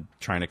 Men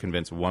trying to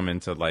convince a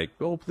woman to like,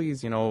 oh,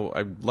 please,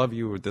 I love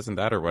you or this and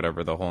that or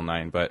whatever, the whole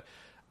nine. But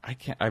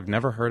I've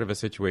never heard of a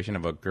situation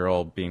of a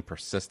girl being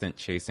persistent,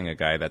 chasing a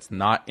guy that's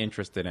not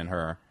interested in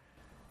her.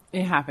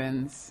 It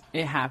happens.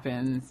 It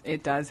happens.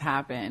 It does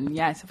happen.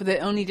 Yes. But the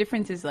only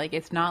difference is like,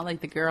 it's not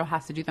like the girl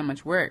has to do that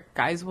much work.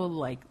 Guys will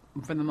like,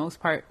 for the most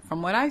part,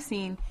 from what I've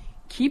seen,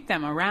 keep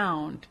them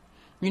around,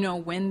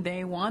 when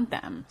they want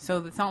them.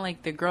 So it's not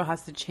like the girl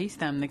has to chase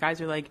them. The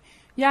guys are like,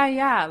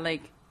 yeah,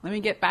 like, let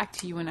me get back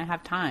to you when I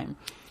have time.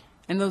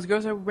 And those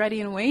girls are ready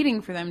and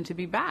waiting for them to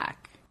be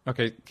back.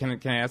 Okay. Can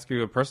I ask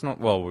you a personal,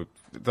 well,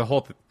 the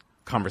whole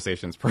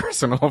conversation's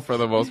personal for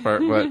the most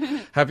part, but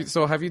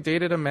have you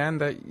dated a man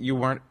that you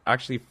weren't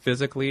actually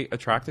physically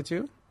attracted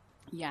to?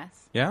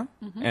 Yes. Yeah?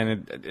 Mm-hmm.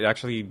 And it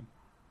actually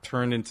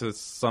turned into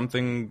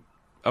something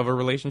of a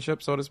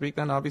relationship, so to speak,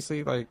 then,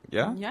 obviously? Like,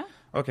 yeah? Yeah.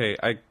 Okay,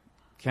 I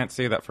can't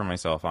say that for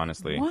myself,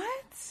 honestly. What?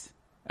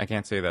 I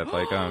can't say that.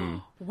 Like,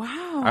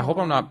 wow. I hope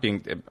I'm not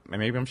being,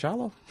 maybe I'm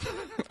shallow.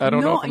 I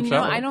don't know if I'm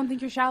shallow. I don't think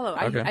you're shallow.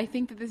 Okay. I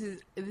think that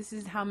this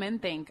is how men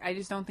think. I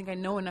just don't think I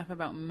know enough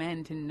about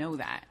men to know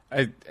that.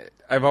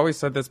 I've always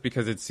said this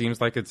because it seems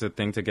like it's a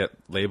thing to get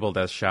labeled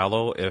as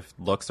shallow if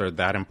looks are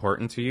that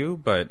important to you.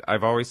 But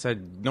I've always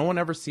said no one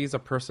ever sees a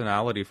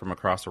personality from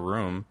across a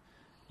room.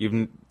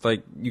 You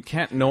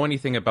can't know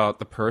anything about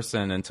the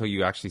person until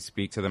you actually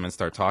speak to them and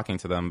start talking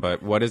to them.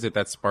 But what is it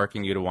that's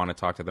sparking you to want to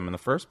talk to them in the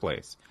first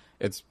place?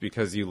 It's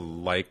because you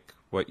like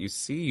what you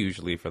see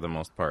usually for the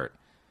most part.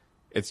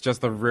 It's just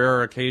the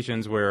rare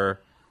occasions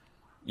where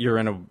you're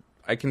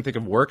I can think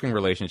of working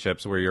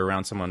relationships where you're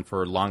around someone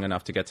for long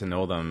enough to get to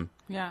know them.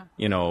 Yeah.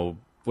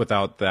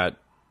 Without that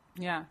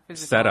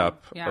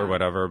setup or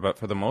whatever. But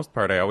for the most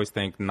part, I always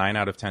think 9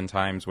 out of 10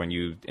 times when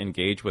you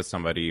engage with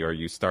somebody or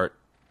you start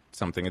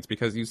something, it's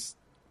because you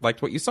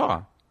liked what you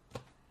saw.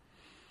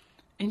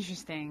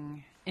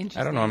 Interesting.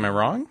 I don't know. Am I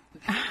wrong?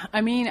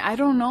 I mean, I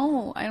don't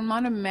know. I'm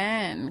not a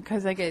man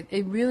because like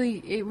it really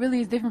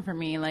is different for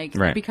me. Like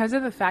because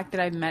of the fact that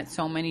I've met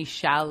so many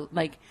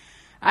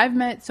I've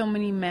met so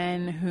many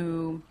men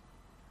who,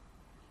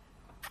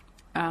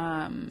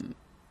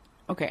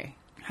 okay,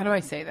 how do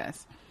I say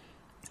this?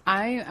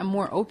 I am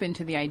more open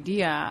to the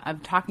idea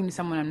of talking to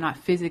someone I'm not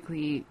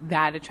physically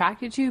that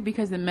attracted to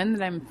because the men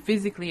that I'm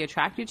physically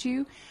attracted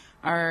to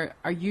are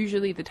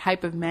usually the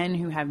type of men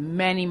who have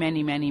many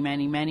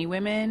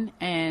women,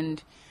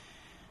 and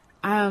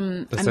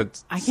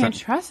I can't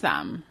trust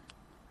them.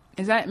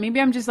 Is that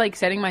maybe I'm just like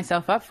setting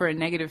myself up for a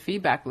negative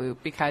feedback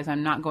loop because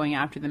I'm not going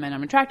after the men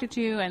I'm attracted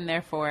to, and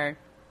therefore.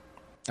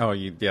 Oh,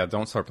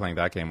 don't start playing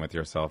that game with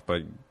yourself.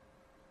 But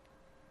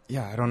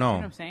yeah, I don't know. You know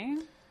what I'm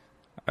saying?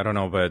 I don't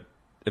know, but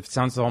it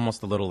sounds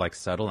almost a little like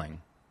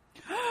settling.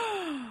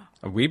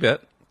 A wee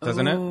bit,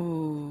 doesn't it?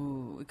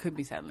 It could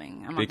be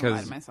settling. I'm not because going to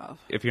lie to myself.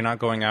 If you're not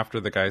going after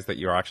the guys that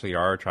you actually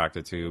are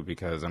attracted to,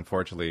 because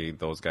unfortunately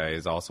those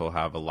guys also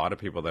have a lot of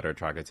people that are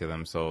attracted to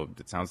them, so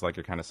it sounds like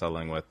you're kind of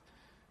settling with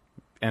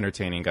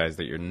entertaining guys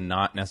that you're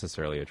not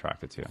necessarily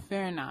attracted to.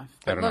 Fair enough.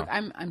 But look,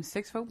 I'm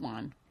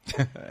 6'1",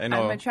 I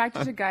know. I'm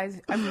attracted to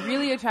guys. I'm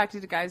really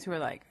attracted to guys who are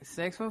like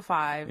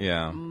 6'5",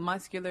 Yeah.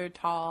 muscular,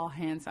 tall,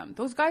 handsome.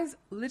 Those guys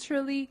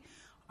literally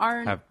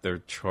are have their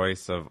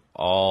choice of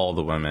all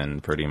the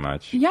women, pretty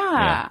much.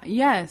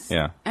 Yes.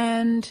 Yeah.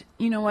 And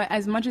you know what?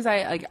 As much as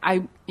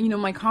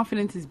my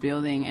confidence is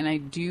building, and I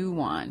do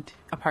want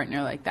a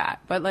partner like that.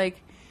 But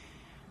like,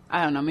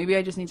 I don't know. Maybe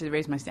I just need to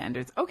raise my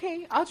standards.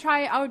 Okay, I'll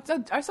try. I'm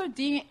gonna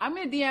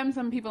DM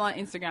some people on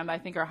Instagram that I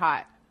think are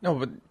hot. No,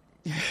 but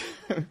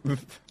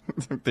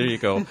there you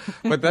go.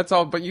 But that's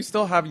all. But you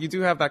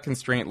do have that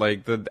constraint.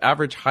 Like the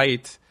average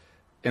height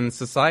in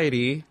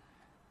society,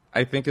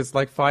 I think it's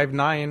like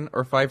 5'9"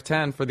 or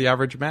 5'10" for the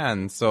average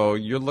man. So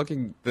you're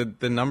looking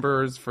the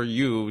numbers for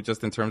you,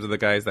 just in terms of the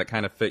guys that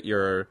kind of fit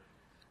your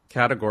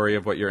category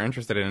of what you're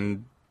interested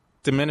in,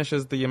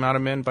 diminishes the amount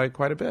of men by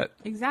quite a bit.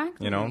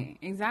 Exactly. You know?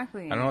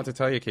 Exactly. I don't know what to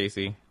tell you,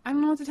 Casey. I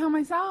don't know what to tell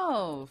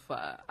myself.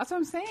 That's what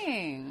I'm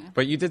saying.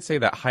 But you did say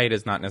that height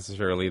is not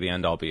necessarily the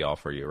end all be all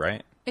for you,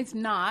 right? It's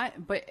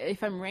not, but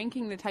if I'm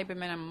ranking the type of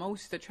men I'm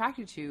most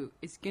attracted to,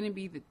 it's gonna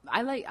be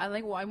I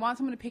want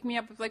someone to pick me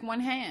up with like one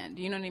hand.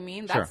 You know what I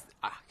mean? That's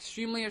Sure.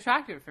 Extremely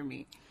attractive for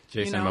me.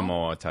 Jason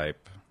Momoa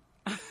type.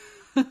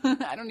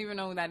 I don't even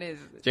know who that is.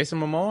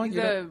 Jason Momoa? He's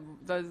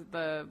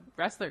the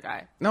wrestler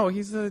guy. No,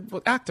 he's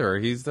the actor.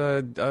 He's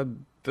the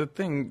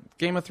thing.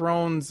 Game of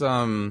Thrones.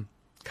 Khal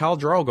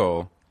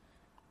Drogo.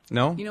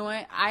 No. You know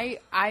what? I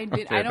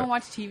don't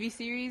watch TV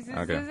series.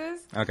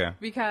 Okay.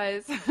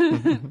 Because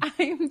I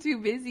am too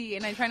busy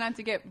and I try not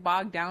to get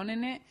bogged down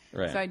in it.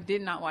 Right. So I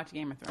did not watch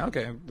Game of Thrones.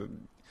 Okay.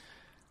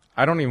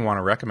 I don't even want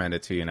to recommend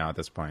it to you now at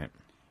this point.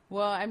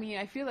 Well, I mean,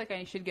 I feel like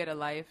I should get a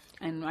life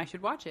and I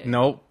should watch it.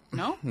 Nope.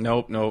 No?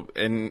 Nope.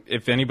 And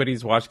if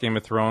anybody's watched Game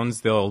of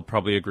Thrones, they'll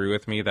probably agree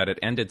with me that it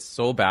ended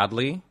so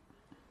badly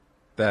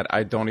that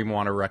I don't even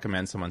want to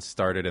recommend someone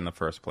start it in the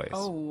first place.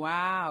 Oh,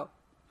 wow.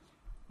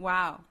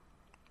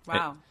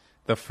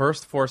 The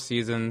first 4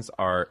 seasons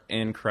are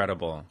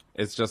incredible.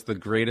 It's just the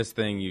greatest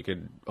thing you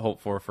could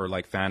hope for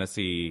like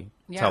fantasy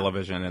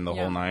television and the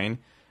whole nine.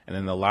 And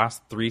then the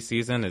last 3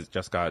 seasons has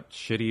just got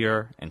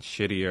shittier and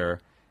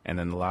shittier. And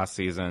then the last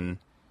season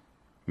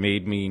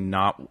made me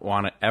not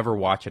want to ever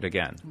watch it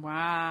again.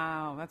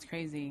 Wow, that's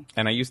crazy.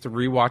 And I used to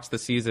rewatch the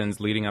seasons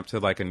leading up to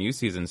like a new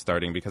season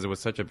starting because it was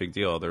such a big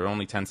deal. There are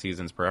only 10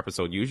 seasons per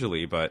episode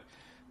usually, but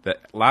the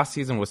last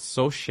season was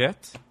so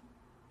shit.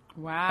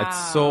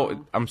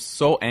 Wow. I'm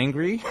so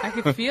angry. I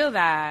could feel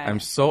that. I'm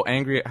so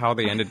angry at how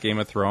they ended Game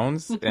of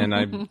Thrones, and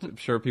I'm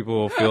sure people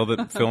will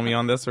feel me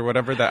on this or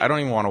whatever, that I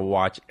don't even want to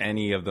watch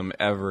any of them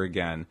ever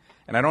again.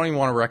 And I don't even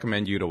want to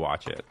recommend you to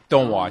watch it.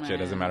 Don't watch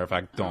it, as a matter of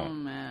fact. Don't. Oh,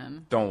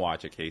 man. Don't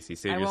watch it, Casey.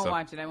 Save yourself.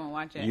 I won't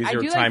watch it. Use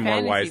your time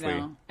more wisely.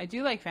 Though. I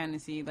do like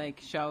fantasy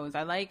shows.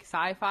 I like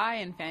sci-fi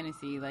and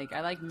fantasy. Like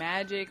I like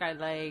magic. I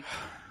like...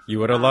 You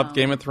would have loved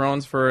Game of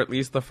Thrones for at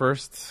least the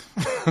first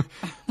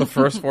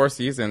 4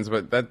 seasons,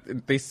 but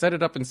that they set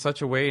it up in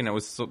such a way, and it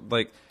was so,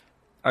 like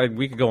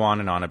we could go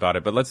on and on about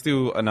it. But let's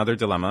do another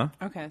dilemma.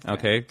 Okay.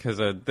 Okay, because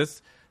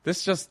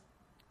this just,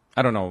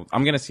 I don't know.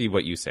 I'm gonna see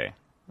what you say.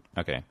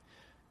 Okay.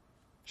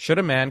 Should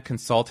a man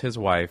consult his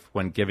wife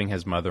when giving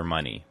his mother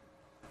money?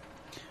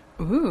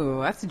 Ooh,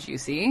 that's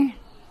juicy.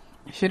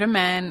 Should a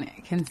man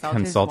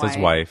consult his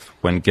wife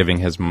when giving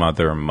his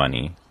mother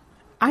money?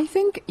 I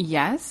think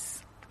yes.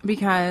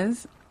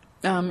 Because,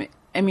 I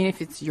mean,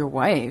 if it's your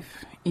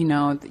wife, you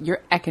know,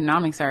 your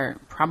economics are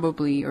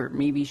probably or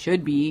maybe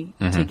should be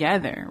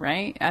together,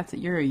 right?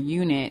 You're a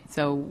unit.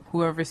 So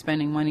whoever's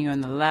spending money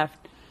on the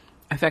left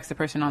affects the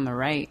person on the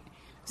right.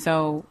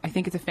 So I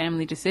think it's a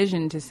family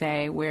decision to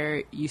say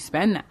where you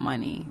spend that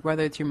money,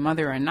 whether it's your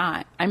mother or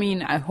not. I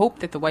mean, I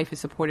hope that the wife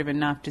is supportive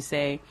enough to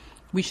say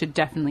we should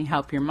definitely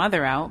help your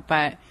mother out,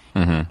 but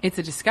it's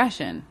a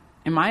discussion,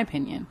 in my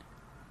opinion.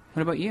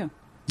 What about you?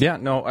 Yeah,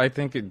 no, I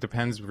think it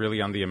depends really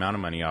on the amount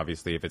of money,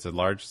 obviously. If it's a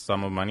large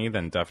sum of money,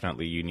 then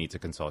definitely you need to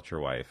consult your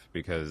wife.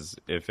 Because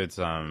if it's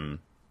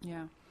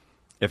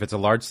if it's a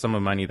large sum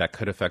of money that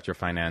could affect your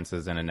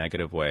finances in a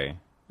negative way,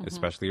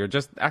 especially, or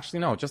just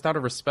out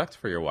of respect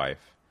for your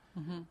wife,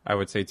 I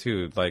would say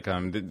too. Like,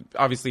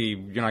 obviously,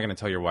 you're not going to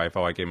tell your wife,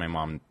 "Oh, I gave my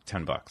mom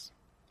 $10."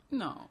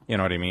 No. You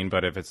know what I mean?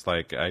 But if it's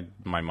like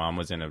my mom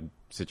was in a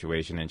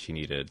situation and she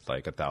needed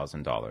like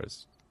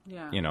 $1,000,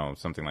 you know,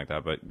 something like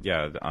that. But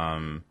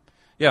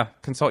yeah,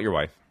 consult your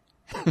wife.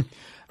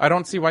 I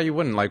don't see why you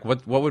wouldn't. Like,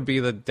 what would be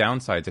the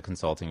downside to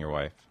consulting your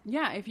wife?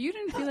 Yeah, if you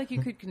didn't feel like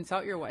you could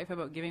consult your wife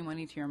about giving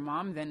money to your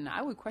mom, then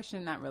I would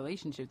question that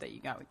relationship that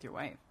you got with your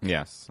wife.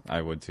 Yes,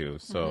 I would too.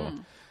 So,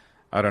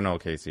 I don't know,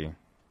 Casey.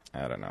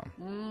 I don't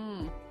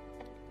know.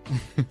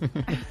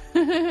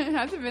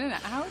 Has it been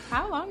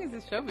how long has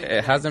this show been?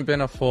 It hasn't been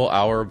a full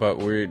hour, but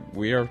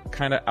we are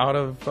kind of out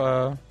of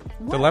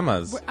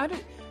dilemmas. We're out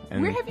of...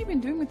 Where have you been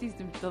doing with these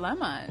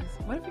dilemmas?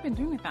 What have you been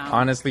doing with them?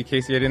 Honestly,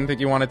 Casey, I didn't think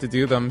you wanted to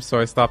do them,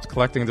 so I stopped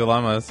collecting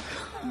dilemmas.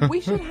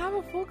 We should have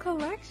a full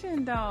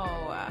collection,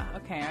 though.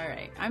 Okay, all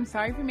right. I'm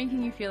sorry for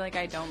making you feel like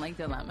I don't like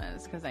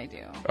dilemmas, because I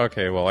do.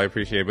 Okay, well, I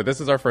appreciate it. But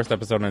this is our first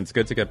episode, and it's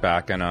good to get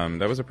back.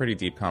 And that was a pretty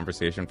deep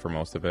conversation for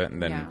most of it.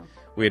 And then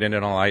we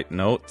ended on a light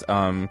note.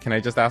 Can I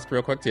just ask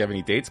real quick, do you have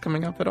any dates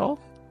coming up at all?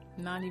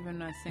 Not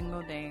even a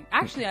single date.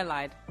 Actually, I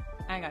lied.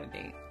 I got a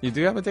date. You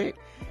do have a date?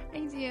 I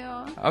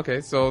do.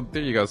 Okay, so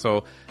there you go.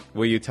 So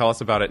will you tell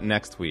us about it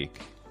next week?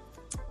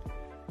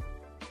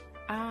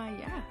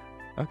 Yeah.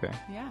 Okay.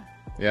 Yeah.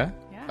 Yeah?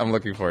 Yeah. I'm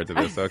looking forward to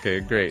this. Okay,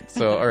 great.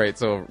 So, all right,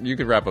 so you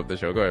could wrap up the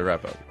show. Go ahead,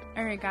 wrap up.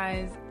 All right,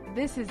 guys.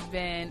 This has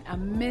been a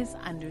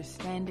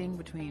misunderstanding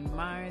between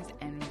Mars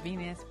and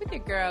Venus with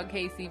your girl,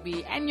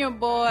 KCB, and your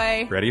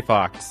boy, Reddy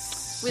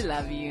Fox. We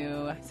love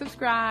you.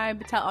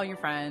 Subscribe. Tell all your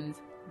friends.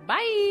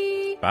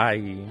 Bye.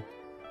 Bye.